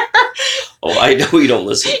either. Oh, I know you don't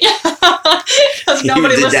listen. Yeah, because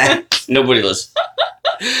nobody Even to listens. that, nobody listens.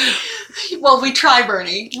 Well, we try,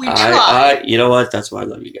 Bernie. We try. You know what? That's why I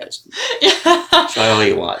love you guys. Yeah. Try all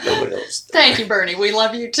you want. Nobody else. Thank you, Bernie. We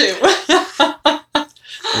love you too.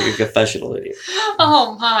 Like a confessional idiot.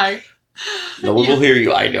 Oh my. No one will hear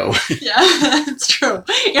you, I know. Yeah, it's true.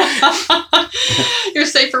 Yeah. You're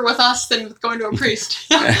safer with us than with going to a priest.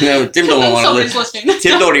 No, Tim don't want to Somebody's listen. listening.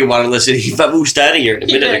 Tim don't even want to listen. He moved out of here a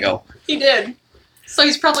He minute did. ago. He did. So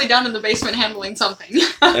he's probably down in the basement handling something.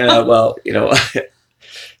 Well, you know,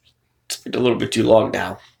 it's been a little bit too long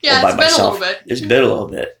now. Yeah, all by it's been myself. a little bit. It's been a little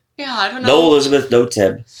bit. Yeah, I don't know. No Elizabeth, no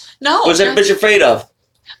Tim. No. What's that no. bitch afraid of?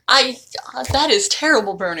 That is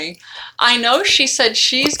terrible, Bernie. I know she said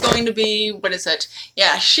she's going to be, what is it?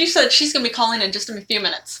 Yeah, she said she's going to be calling in just in a few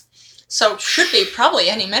minutes. So should be probably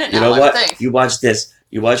any minute now, You know I what? would think. You watch this.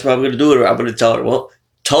 You watch what I'm going to do. I'm going to tell her, well,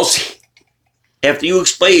 Tulsi, after you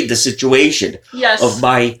explain the situation Yes. of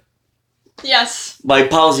my Yes.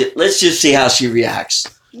 policy, let's just see how she reacts.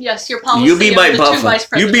 Yes, your policy You be of my the 2 buffer. vice You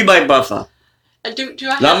presidents. be my buffer. Do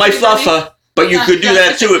I have Not to my be Bernie? fluffer, but you could do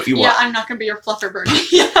that too if you Yeah, want. I'm not going to be your fluffer, Bernie.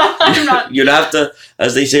 Yeah, I'm not. You'd have to,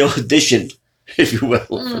 as they say, audition, if you will,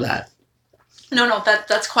 for that. No,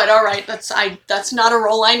 that's quite all right. That's not a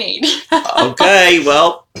role I need. Okay,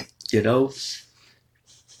 well, you know,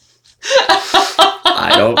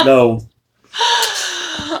 I don't know.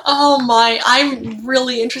 Oh my, I'm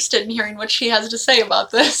really interested in hearing what she has to say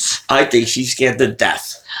about this. I think she's scared to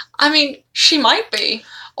death. I mean, she might be.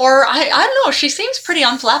 Or, I don't know, she seems pretty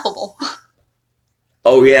unflappable.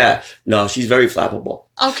 Oh, yeah. No, she's very flappable.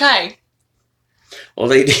 Okay. Well,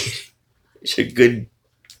 they need a good...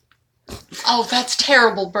 Oh, that's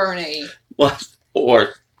terrible, Bernie. What?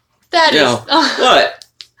 Or... That you is... know, what?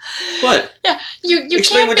 What? Yeah, you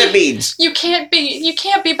Explain can't what be... that means. You can't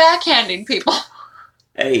be backhanding people.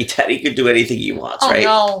 Hey, Daddy could do anything he wants, right?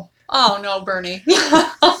 No. Oh, no, Bernie.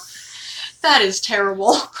 That is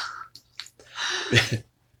terrible.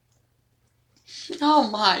 Oh,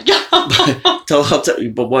 my God. I'll tell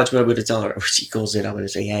you, but watch what I'm going to tell her. When she calls in, I'm going to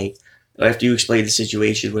say, hey, after you explain the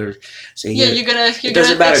situation, we're saying, Yeah, you're gonna it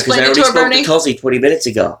doesn't matter because I already spoke to Tulsi 20 minutes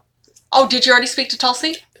ago. Oh, did you already speak to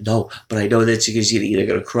Tulsi? No, but I know that she's either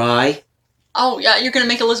going to cry. Oh, yeah, you're gonna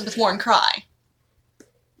make Elizabeth Warren cry.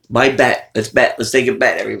 My bet. Let's bet. Let's take a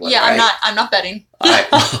bet, everyone. Yeah, right? I'm not betting. All right.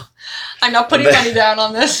 I'm not putting money down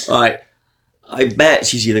on this. All right. I bet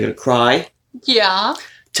she's either going to cry, Yeah.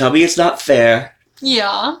 tell me it's not fair,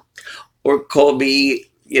 Yeah. or call me,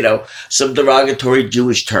 some derogatory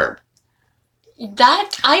Jewish term.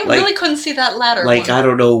 That, I really couldn't see that latter Like, one. I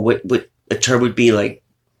don't know what a term would be like.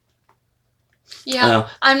 Yeah.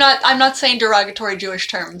 I'm not saying derogatory Jewish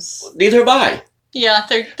terms. Neither am I. Yeah,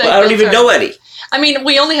 I don't even know any. I mean,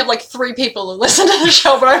 we only have like 3 people who listen to the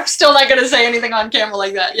show, but I'm still not gonna say anything on camera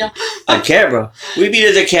like that. Yeah. On camera? We mean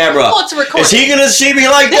as a camera. Well, it's a recording. Is he gonna see me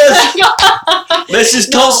like this?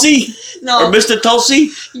 Mrs. Tulsi? No. Or Mr.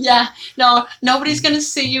 Tulsi? Yeah. No, nobody's gonna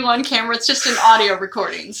see you on camera. It's just an audio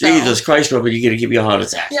recording. So. Jesus Christ, Robert, you're gonna give me a heart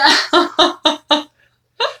attack. Yeah.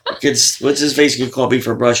 What's his face gonna call me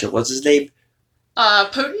from Russia? What's his name?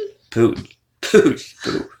 Putin? Putin. Poo.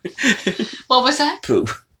 What was that? Poo.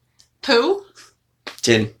 Poo?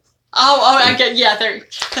 Tin. Oh, I get, yeah, there.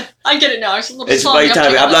 I get it now. It's a little It's my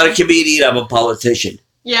time. I'm not a comedian, I'm a politician.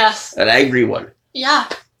 Yes. An angry one. Yeah.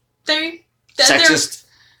 Sexist.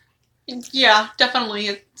 Yeah, definitely.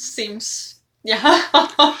 It seems. Yeah.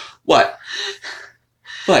 What?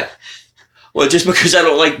 Well, just because I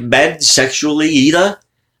don't like men sexually either?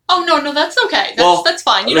 Oh, no, that's okay. That's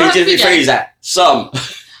fine. You let don't me have to be just rephrase that. Some.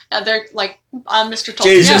 Yeah, they're like, Mr. Tulsi.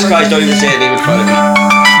 Jesus Christ, don't even say a name in front of me.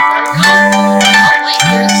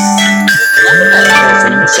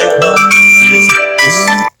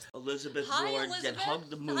 Elizabeth Hi, Warren Elizabeth. that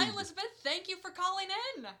hugged the moon. Hi, Elizabeth. Thank you for calling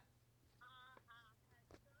in.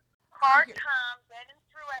 Hard time getting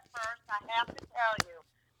through at first, I have to tell you.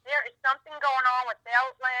 There is something going on with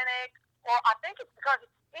Bell Atlantic, or I think it's because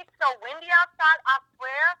it's so windy outside, I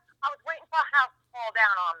swear. I was waiting for a house to fall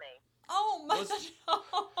down on me. Oh, my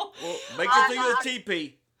Well, make it to your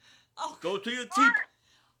teepee. Oh. Go to your teepee.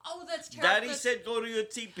 Oh, that's terrible. Daddy said go to your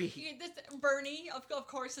teepee. Bernie, of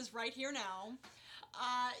course, is right here now.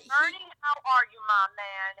 Bernie, how are you, my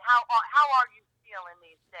man? How are you feeling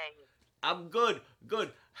these days? I'm good.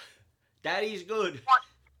 Daddy's good.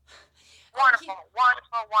 Wonderful.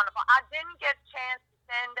 I didn't get a chance to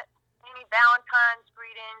send any Valentine's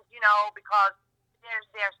greetings, because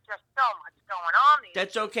there's just so much going on these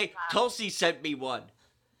That's okay. Tulsi sent me one.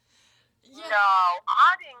 Yeah. No,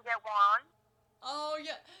 I didn't get one. Oh,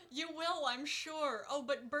 yeah, you will, I'm sure. Oh,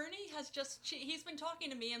 but Bernie has he's been talking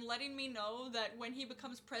to me and letting me know that when he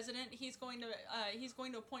becomes president, he's going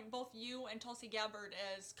to appoint both you and Tulsi Gabbard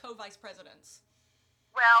as co-vice presidents.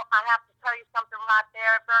 Well, I have to tell you something right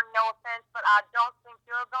there, Bernie, no offense, but I don't think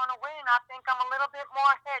you're going to win. I think I'm a little bit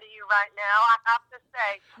more ahead of you right now, I have to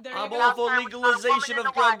say. I'm all for legalization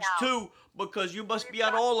of drugs, too, because you must be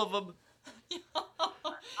on all of them.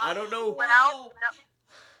 I don't know. Well, no.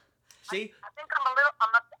 See? I think I'm a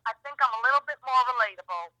little bit more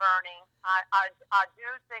relatable, Bernie. I do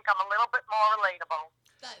think I'm a little bit more relatable.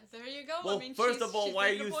 There you go. Well, first of all,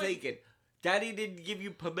 why are you thinking? Daddy didn't give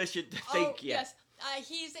you permission to think yet. Yes.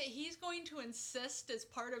 He's going to insist as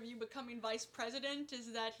part of you becoming vice president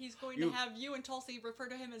is that he's going to have you and Tulsi refer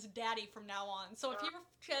to him as Daddy from now on. So if he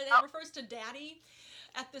refers to Daddy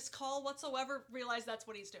at this call whatsoever, realize that's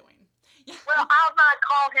what he's doing. Well, I'll not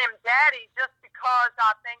call him Daddy just because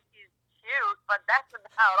I think he's cute, but that's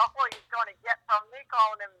about all he's going to get from me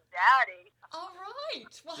calling him Daddy. All right.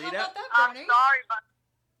 Well, See how that? about that, I'm Bernie? sorry, but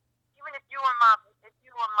even if you were my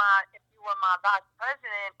my vice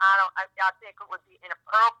president, I think it would be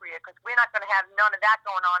inappropriate because we're not going to have none of that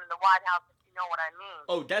going on in the White House, if you know what I mean.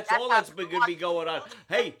 Oh, that's all that's been going to be going on.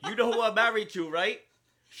 Hey, you know who I'm married to, right?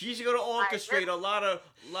 She's going to orchestrate a lot of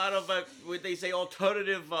what they say,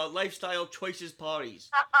 alternative lifestyle choices parties.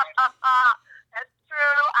 That's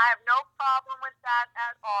true. I have no problem with that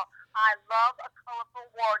at all. I love a colorful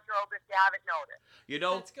wardrobe, if you haven't noticed. You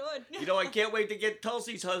know, That's good. You know, I can't wait to get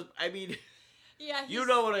Tulsi's husband. I mean, Yeah, you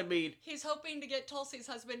know what I mean. He's hoping to get Tulsi's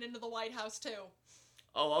husband into the White House too.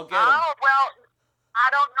 Oh, I'll get him. Oh, well, I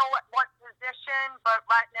don't know what position, but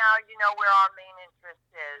right now, you know where our main interest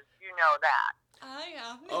is. You know that.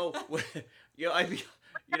 Yeah. Oh, I mean,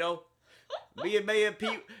 you know, me and Mayor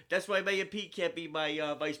Pete. That's why Mayor Pete can't be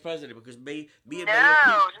my vice president because me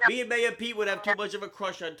and Mayor Pete would have too much of a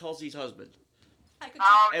crush on Tulsi's husband,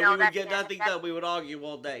 and we would get nothing done. We would argue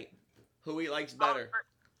all day, who he likes better.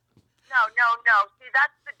 No. See,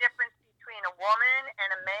 that's the difference between a woman and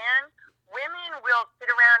a man. Women will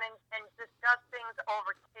sit around and discuss things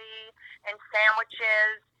over tea and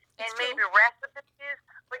sandwiches and maybe recipes.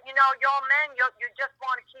 But, you know, y'all men, you just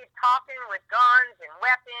want to keep talking with guns and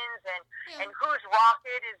weapons and whose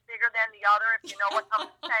rocket is bigger than the other, if you know what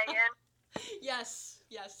I'm saying. Yes.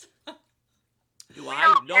 We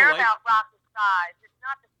don't care about rocket size. It's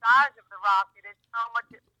not the size of the rocket. It's how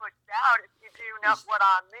much it puts out, if you do know what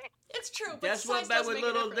I mean. It's true. But That's what size men with does make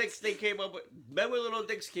a little difference. dicks they came up with. Men with little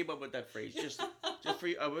dicks came up with that phrase. Just for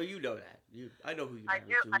you. Well, you know that. I know who you married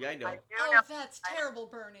to. Yeah, I know. Oh, that's terrible,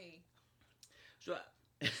 Bernie. So.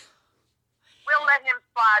 We'll let him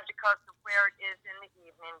slide because of where it is in the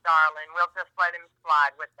evening, darling. We'll just let him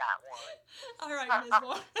slide with that one. All right, Ms.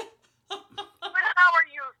 Moore. But how are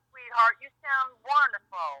you, sweetheart? You sound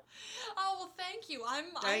wonderful. Oh, well, thank you.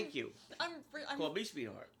 Thank you. I'm Call me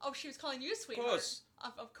sweetheart. Oh, she was calling you sweetheart. Of course.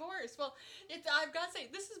 Of course. Well, I've got to say,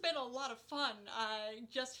 this has been a lot of fun.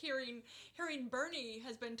 Just hearing Bernie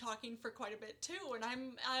has been talking for quite a bit too, and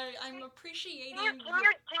I'm appreciating. Can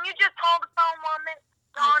you just hold the phone 1 minute,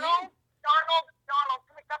 Donald,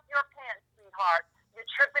 pick up your pants, sweetheart. You're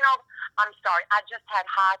tripping over. I'm sorry. I just had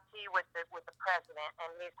high tea with the president,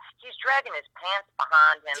 and he's dragging his pants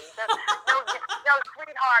behind him. No,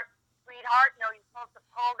 sweetheart. No, you're supposed to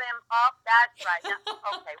pull them up. That's right. Now,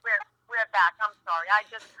 okay, we're back. I'm sorry. I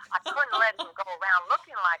couldn't let him go around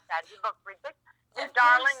looking like that. He looked ridiculous.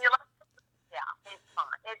 Darling, you look. Yeah, it's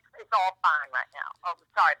fine. It's all fine right now. Oh,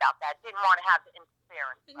 sorry about that. Didn't want to have the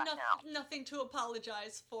interference right now. Nothing to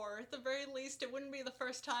apologize for. At the very least, it wouldn't be the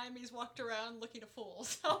first time he's walked around looking a fool.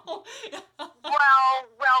 So.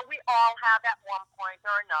 Well, we all have at one point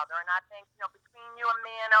or another, and I think between you and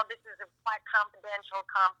me, this is a quite confidential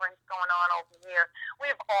conference going on over here.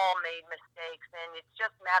 We've all made mistakes, and it's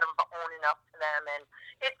just a matter of owning up to them, and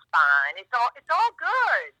it's fine. It's all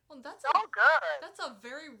good. Well, that's all good. That's a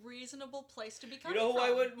very reasonable place to be coming You know who from.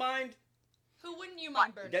 I wouldn't mind? Who wouldn't you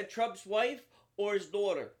mind, Bernie? That Trump's wife or his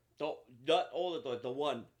daughter. Not all the daughter. The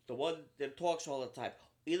one that talks all the time.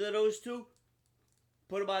 Either of those two.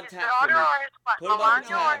 Put him on tap. Put him on the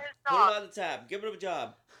tab. Put him on the tab. Give him a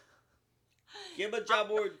job. Give him a job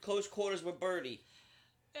more in close quarters with Bernie.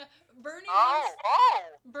 Yeah, Bernie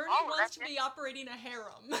Bernie wants to be operating a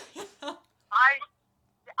harem. You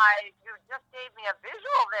just gave me a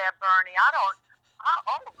visual there, Bernie.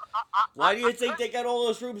 Why do you think they got all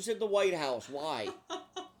those rooms in the White House? Why?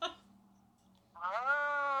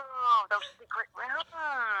 Oh, those secret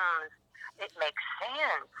rooms. It makes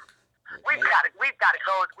sense. We've got to go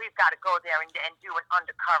there and do an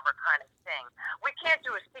undercover kind of thing. We can't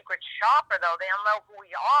do a secret shopper though. They don't know who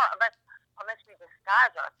we are unless we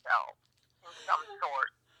disguise ourselves in some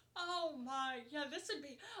sort. Oh my, yeah, this would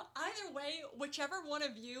be either way. Whichever one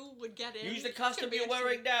of you would get in. Use the costume you're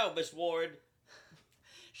wearing now, Miss Warren.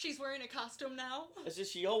 She's wearing a costume now. As if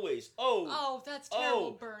she always. Oh, that's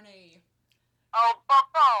terrible, Bernie. Oh,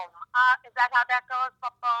 ba-boom. Is that how that goes?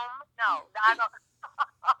 Ba-boom? No, I don't.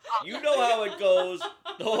 You know how it goes.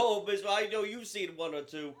 No, Miss, I know you've seen one or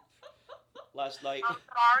two last night. I'm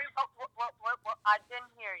sorry. What? I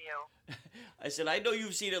didn't hear you. I said, I know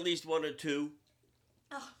you've seen at least one or two.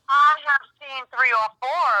 I have seen 3 or 4,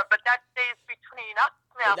 but that stays between us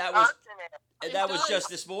now. And that was just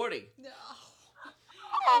this morning.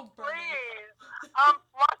 Oh, please. I'm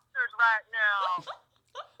flustered right now.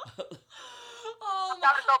 I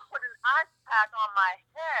gotta go put an ice pack on my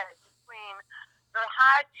head between the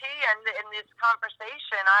high tea and this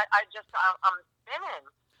conversation. I'm spinning.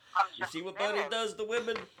 You see what Bernie does to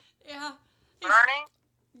women? Yeah. Bernie?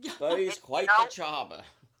 Bernie's quite the charmer.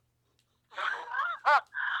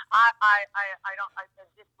 I don't.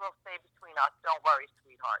 This will stay between us. Don't worry,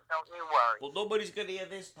 sweetheart. Don't you worry. Well, nobody's gonna hear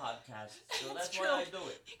this podcast, so that's true. why I do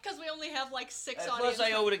it. Because we only have like 6 And audience plus,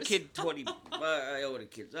 I owe the members. kid 20. I owe the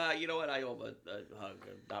kids. You know what? I owe him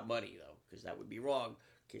not money though, because that would be wrong.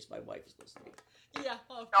 In case my wife is listening. Yeah,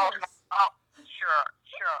 of Oh, course. sure.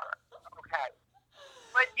 Okay.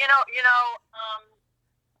 But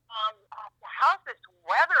how's this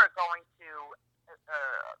weather going to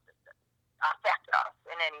affect us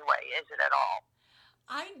in any way? Is it at all?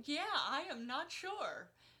 I am not sure.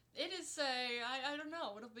 It is I don't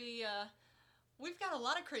know. It'll be we've got a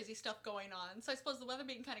lot of crazy stuff going on, so I suppose the weather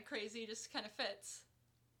being kind of crazy just kind of fits.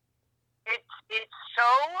 It's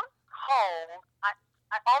so cold. I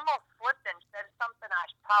almost slipped and said something I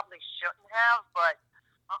probably shouldn't have, but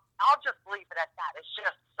I'll just leave it at that. It's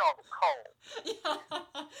just so cold. Yeah,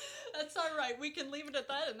 that's all right. We can leave it at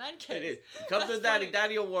that in that case. It is. Come to That's Daddy. funny.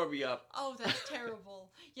 Daddy will warm me up. Oh, that's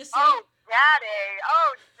terrible. You see? Oh, Daddy!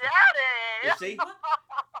 You see?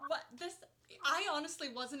 What this? I honestly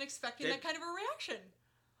wasn't expecting that kind of a reaction.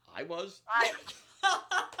 I was.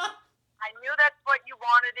 I knew that's what you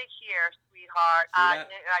wanted to hear, sweetheart. See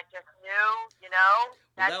that? I just knew,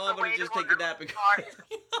 That's now the I'm gonna way just to take a nap. start.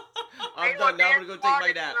 I'm done. Now I'm gonna go take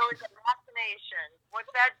my nap. Through vaccination. What's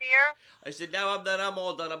that, dear? I said, now I'm done. I'm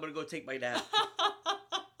all done. I'm gonna go take my nap.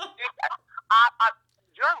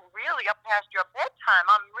 You're really up past your bedtime.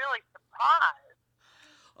 I'm really surprised.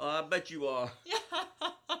 I bet you are. How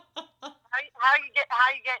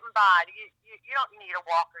you getting by? You don't need a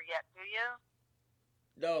walker yet, do you?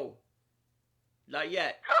 No. Not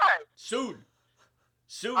yet. Good. Soon.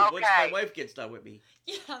 Okay. Once my wife gets done with me.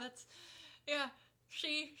 Yeah.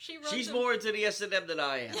 She runs. She's more into the S&M than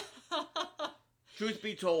I am. Truth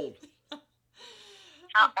be told. 3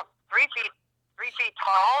 feet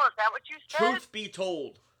tall. Is that what you said? Truth be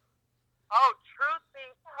told. Oh, truth be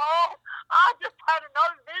told, I just had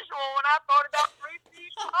another visual when I thought about 3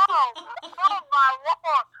 feet tall. Oh my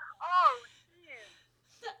lord. Oh, jeez.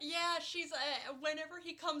 Yeah, she's whenever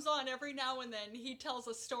he comes on, every now and then he tells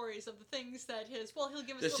us stories of the things that he'll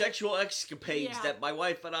give us The sexual escapades Yeah. that my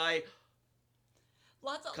wife and I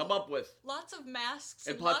come up with lots of masks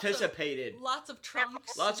and lots of- participated. lots of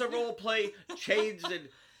trunks, Lots of role play, chains and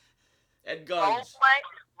Role guns. playing?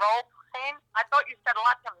 I thought you said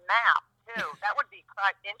lots of math, too. That would be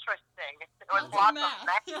quite interesting. If there was lots of math.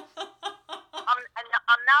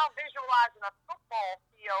 I'm now visualizing a football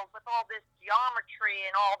field with all this geometry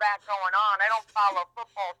and all that going on. I don't follow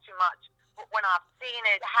football too much, but when I've seen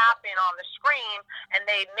it happen on the screen and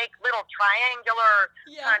they make little triangular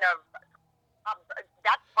kind of,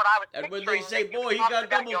 that's what I was And when picturing. they say, that you boy, he talked got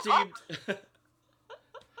about double your teamed.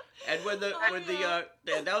 And when the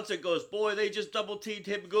announcer goes, boy, they just double teamed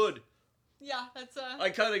him good. Yeah, that's I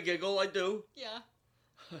kind of giggle. I do. yeah,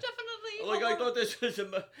 definitely. Like I thought this was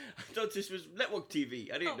network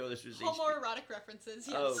TV. I didn't know this was homoerotic references.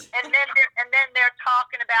 Yes. Oh. And then they're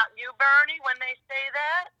talking about you, Bernie, when they say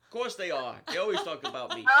that. Of course they are. They always talk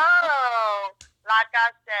about me. Oh, like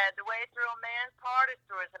I said, the way through a man's heart is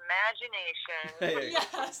through his imagination.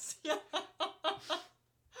 Yes. Yeah.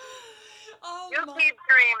 Oh, You my. keep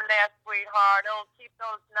dreaming there, sweetheart. It'll keep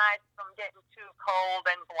those nights from getting too cold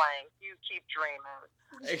and blank. You keep dreaming.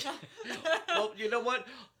 Well, you know what?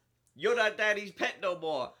 You're not Daddy's pet no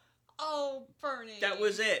more. Oh, Bernie. That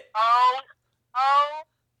was it. Oh,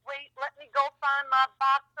 wait, let me go find my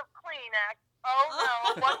box of Kleenex.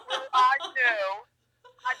 Oh, no, what will I do?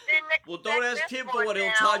 I didn't expect Well, don't ask this Tim one for what he'll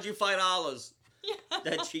now. charge you $5. Yeah.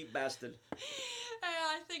 That cheap bastard.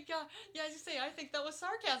 I think, as you say, I think that was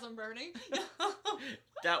sarcasm, Bernie.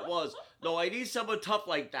 That was. No, I need someone tough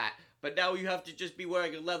like that. But now you have to just be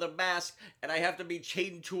wearing a leather mask, and I have to be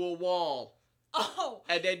chained to a wall. Oh.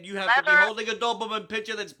 And then you have to be Leather- holding a Doberman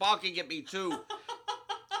picture that's barking at me, too.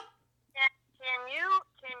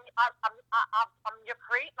 You're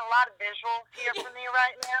creating a lot of visuals here for me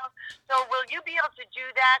right now. So will you be able to do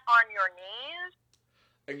that on your knees?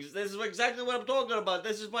 This is exactly what I'm talking about.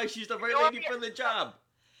 This is why she's the right You'll lady be- for the job.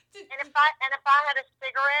 And if I had a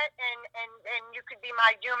cigarette and you could be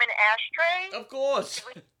my human ashtray? Of course.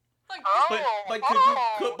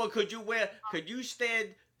 Oh, But could you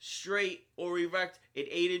stand straight or erect in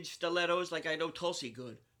 8-inch stilettos like I know Tulsi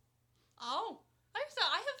could? Oh. I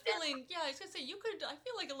have a feeling, I was going to say, I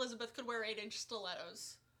feel like Elizabeth could wear 8-inch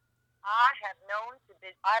stilettos.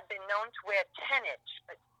 I've been known to wear 10-inch,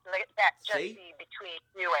 but let that just See? be between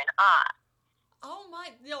you and I. Oh my,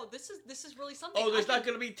 no, this is really something. Oh, there's not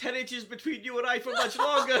going to be 10 inches between you and I for much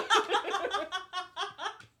longer.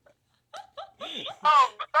 Oh,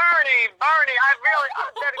 Bernie, I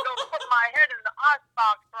better go put my head in the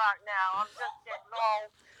icebox right now. I'm just getting all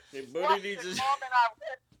Bernie needs his... more than I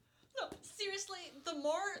would. No, seriously, the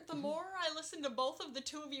more I listen to both of the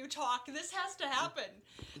two of you talk, this has to happen.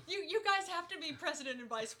 You guys have to be president and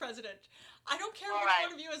vice president. I don't care which Alright.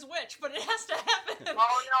 one of you is which, but it has to happen.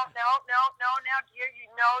 Oh, no, now, dear, you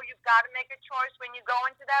know you've got to make a choice when you go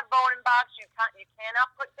into that voting box. You cannot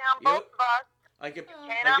put down both of us. You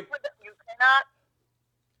cannot.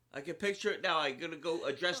 I can picture it now. I'm gonna go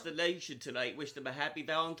address the nation tonight. Wish them a happy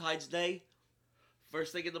Valentine's Day.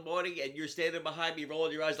 First thing in the morning, and you're standing behind me,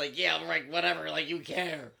 rolling your eyes like, yeah, like whatever, like you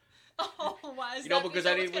care. Oh, why is You know, that? because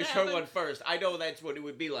I didn't wish her one first. I know that's what it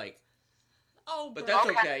would be like. Oh, But Bernie. that's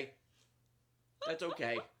okay. That's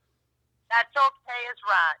okay. That's okay is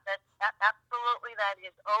right. That absolutely that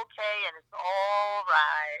is okay, and it's all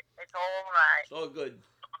right. It's all right. It's all good.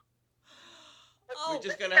 Oh, We're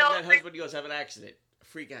just gonna have that husband of yours have an accident, a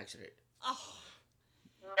freak accident. oh.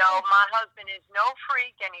 No, my husband is no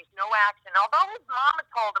freak, and he's no accident. Although his mama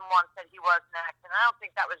told him once that he was an accident, I don't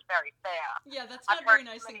think that was very fair. Yeah, that's I've not a very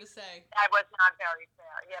heard nice thing to say. That was not very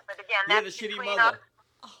fair. Yeah, but again, You're that's the shitty between mother.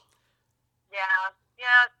 us. Yeah,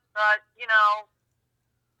 yes, but you know,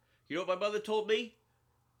 You know what my mother told me?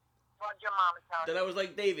 what'd your mama tell That you? I was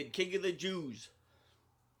like David, king of the Jews.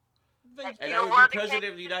 But And You I would were be the president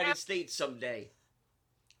king of the of United the- States someday.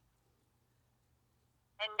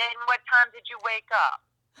 And then what time did you wake up?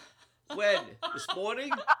 When? This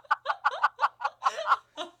morning?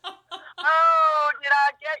 Oh, did I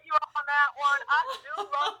get you on that one? I do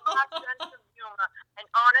love my sense of humor. And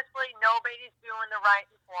honestly, nobody's doing the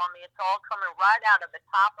writing for me. It's all coming right out of the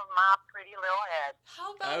top of my pretty little head.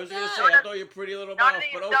 how about I was that? gonna say, I thought your pretty little None mouth,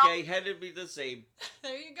 of but these okay, headed be the same.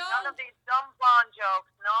 There you go. None of these dumb blonde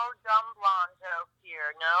jokes. No dumb blonde jokes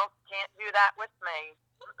here. No, can't do that with me.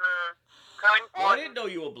 Couldn't. Well, I didn't know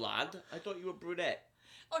you were blonde. I thought you were brunette.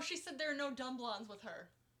 Oh, she said there are no dumb blondes with her.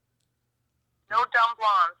 No dumb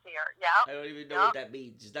blondes here. Yeah. I don't even know what that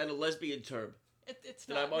means. Is that a lesbian term It's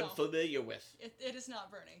that not. I'm No. unfamiliar with? It is not,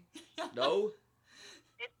 Bernie. No?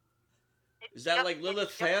 It's Is that just- like it's Lilith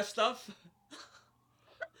just- Fair stuff?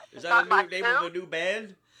 Is that Not a new like name who? of a new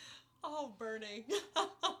band? Oh, Bernie.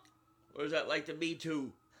 Or is that like the Me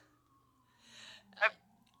Too?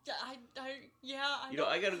 I You know,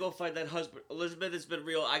 I gotta go find that husband. Elizabeth, it's been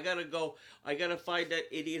real. I gotta find that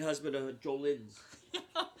idiot husband of Jolene's.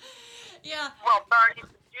 yeah. Well, Bernie,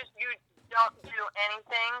 you don't do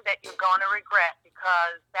anything that you're going to regret,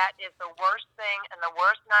 because that is the worst thing and the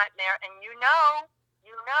worst nightmare. And you know,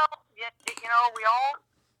 we all.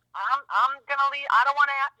 I'm gonna leave. I don't want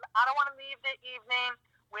to leave the evening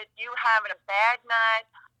with you having a bad night.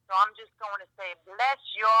 So I'm just going to say, bless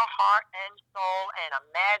your heart and soul and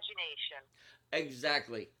imagination.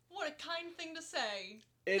 Exactly. What a kind thing to say.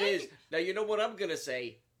 It is. Now, you know what I'm gonna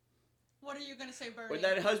say? What are you gonna say, Bernie? When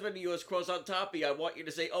that husband of yours cross on top of you, I want you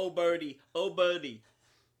to say, "Oh, Bernie. Oh, Bernie."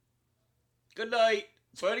 Good night.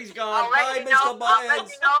 Bernie's gone. I'll Bye, let you know. Mr.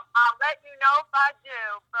 Myers. I'll let you know if I do,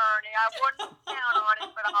 Bernie. I wouldn't count on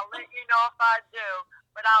it, but I'll let you know if I do.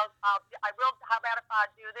 But I will. How about if I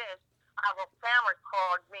do this? I will sound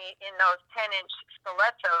record me in those 10-inch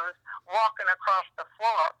stilettos walking across the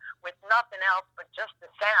floor with nothing else but just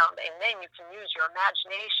the sound, and then you can use your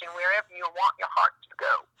imagination wherever you want your heart to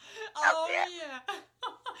go. Oh there. yeah.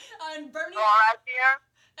 And Bernie. All right, dear.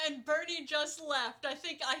 And Bernie just left. I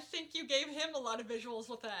think you gave him a lot of visuals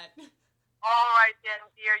with that. All right then,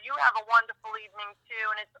 dear. You have a wonderful evening too,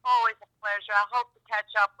 and it's always a pleasure. I hope to catch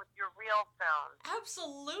up with you real soon.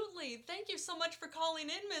 Absolutely. Thank you so much for calling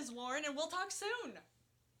in, Ms. Warren, and we'll talk soon.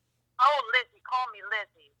 Oh, Lizzie, call me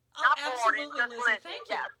Lizzie. Oh, Not Warren, absolutely, just Lizzie. Lizzie. Thank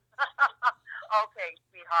you. Yes. Okay,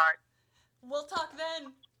 sweetheart. We'll talk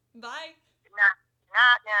then. Bye. Good night. Good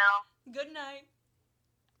night now. Good night.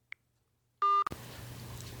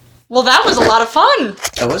 Well, that was a lot of fun.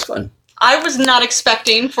 That was fun. I was not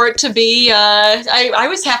expecting for it to be, I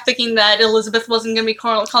was half thinking that Elizabeth wasn't going to be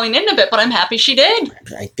calling in a bit, but I'm happy she did.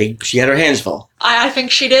 I think she had her hands full. I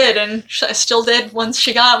think she did, and she still did once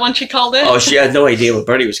she called in. Oh, she had no idea what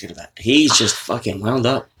Bernie was gonna do. He's just fucking wound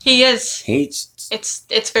up. He is. He's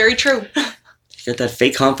It's very true. got that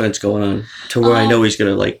fake confidence going on to where I know he's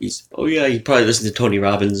gonna he probably listened to Tony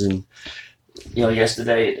Robbins and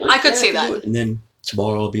yesterday. I could see that. And then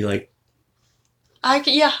tomorrow will be like I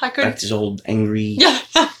could. back to his old angry. Yeah.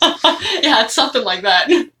 Yeah, it's something like that.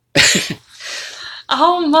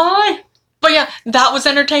 Oh my. But yeah, that was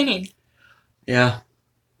entertaining. Yeah,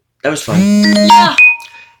 that was fun. Yeah.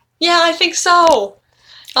 Yeah, I think so.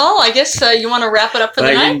 Oh, I guess you want to wrap it up for But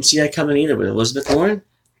the I night? didn't see that coming either with Elizabeth Warren.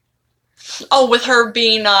 Oh, with her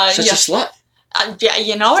being, Such a slut. yeah,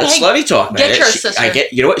 you know what? That Hey, slutty talk, man. get your sister.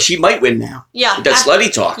 You know what? She might win now. yeah. With that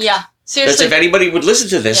slutty talk. Yeah. Seriously, if anybody would listen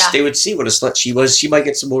to this, Yeah. they would see what a slut she was. She might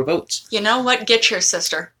get some more votes. you know what? Get yours,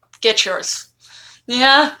 sister. Get yours.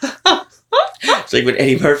 Yeah. It's like with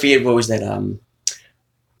Eddie Murphy and what was that?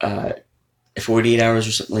 48 Hours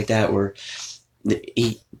or something like that, where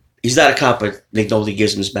he's not a cop, but Nick Nolte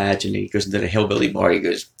gives him his badge, and he goes into the hillbilly bar. He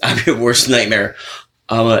goes, "I'm your worst nightmare.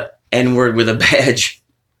 I'm a N-word with a badge."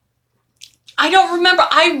 I don't remember.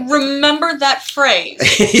 I remember that phrase,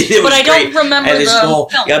 It but was I don't great. remember And the it's all,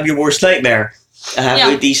 film. "I'm your worst nightmare. I have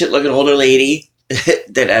Yeah. a decent looking older lady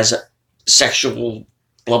that has a sexual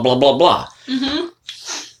blah blah blah blah." Mm-hmm.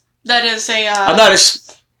 That is a. I'm not as,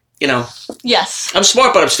 Yes. I'm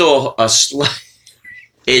smart, but I'm still a slut.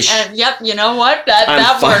 Ish. And yep. You know what? That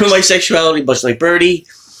I'm fine works. with my sexuality, much like Birdie.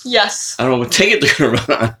 Yes. I don't know what ticket they're gonna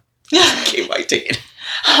run on. Okay, my ticket.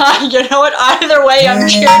 You know what? Either way, I'm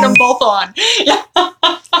cheering them both on. Yeah.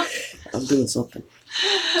 I'm doing something.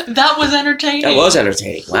 That was entertaining. That was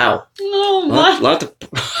entertaining. Wow. Oh my.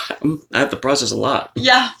 I have to process a lot.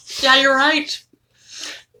 Yeah. Yeah. You're right.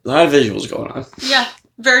 A lot of visuals going on. Yeah.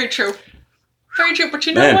 Very true. Very true. But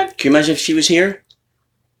you know Man, what? can you imagine if she was here?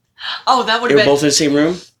 Oh, that would They have were been. both in the same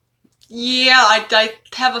room? Yeah. I have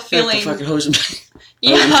a Have to feeling. fucking hose them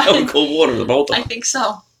Yeah. down with cold water, the both of I them. think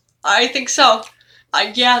so. I think so.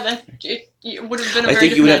 Yeah. That it would have been a I very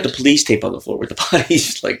think you would have the different police tape on the floor with the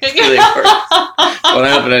bodies. Like, end. really hurt. What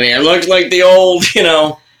happened in here? Looks like the old,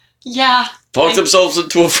 Yeah. talked themselves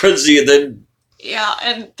into a frenzy, and then Yeah.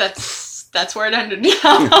 And that's where it ended.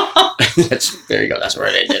 there you go. That's where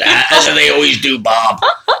it ended. That's what they always do, Bob.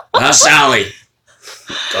 Sally.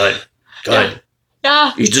 Good.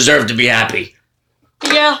 Yeah. You deserve to be happy.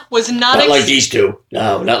 Yeah. Was not. Not like these two.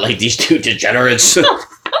 No, not like these two degenerates.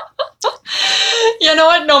 You know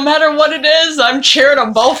what? No matter what it is, I'm cheering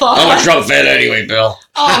them both on. I'm a Trump fan anyway, Bill.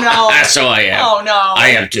 Oh no. So I am. Oh no. I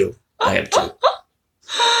am too.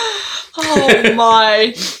 Oh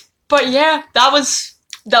my. But yeah, that was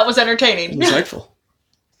entertaining. Insightful.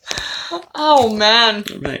 Oh man.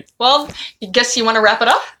 All right. Well, I guess you want to wrap it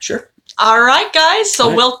up? Sure. All right, guys. So All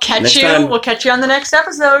right. we'll catch Next you. time. We'll catch you on the next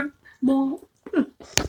episode.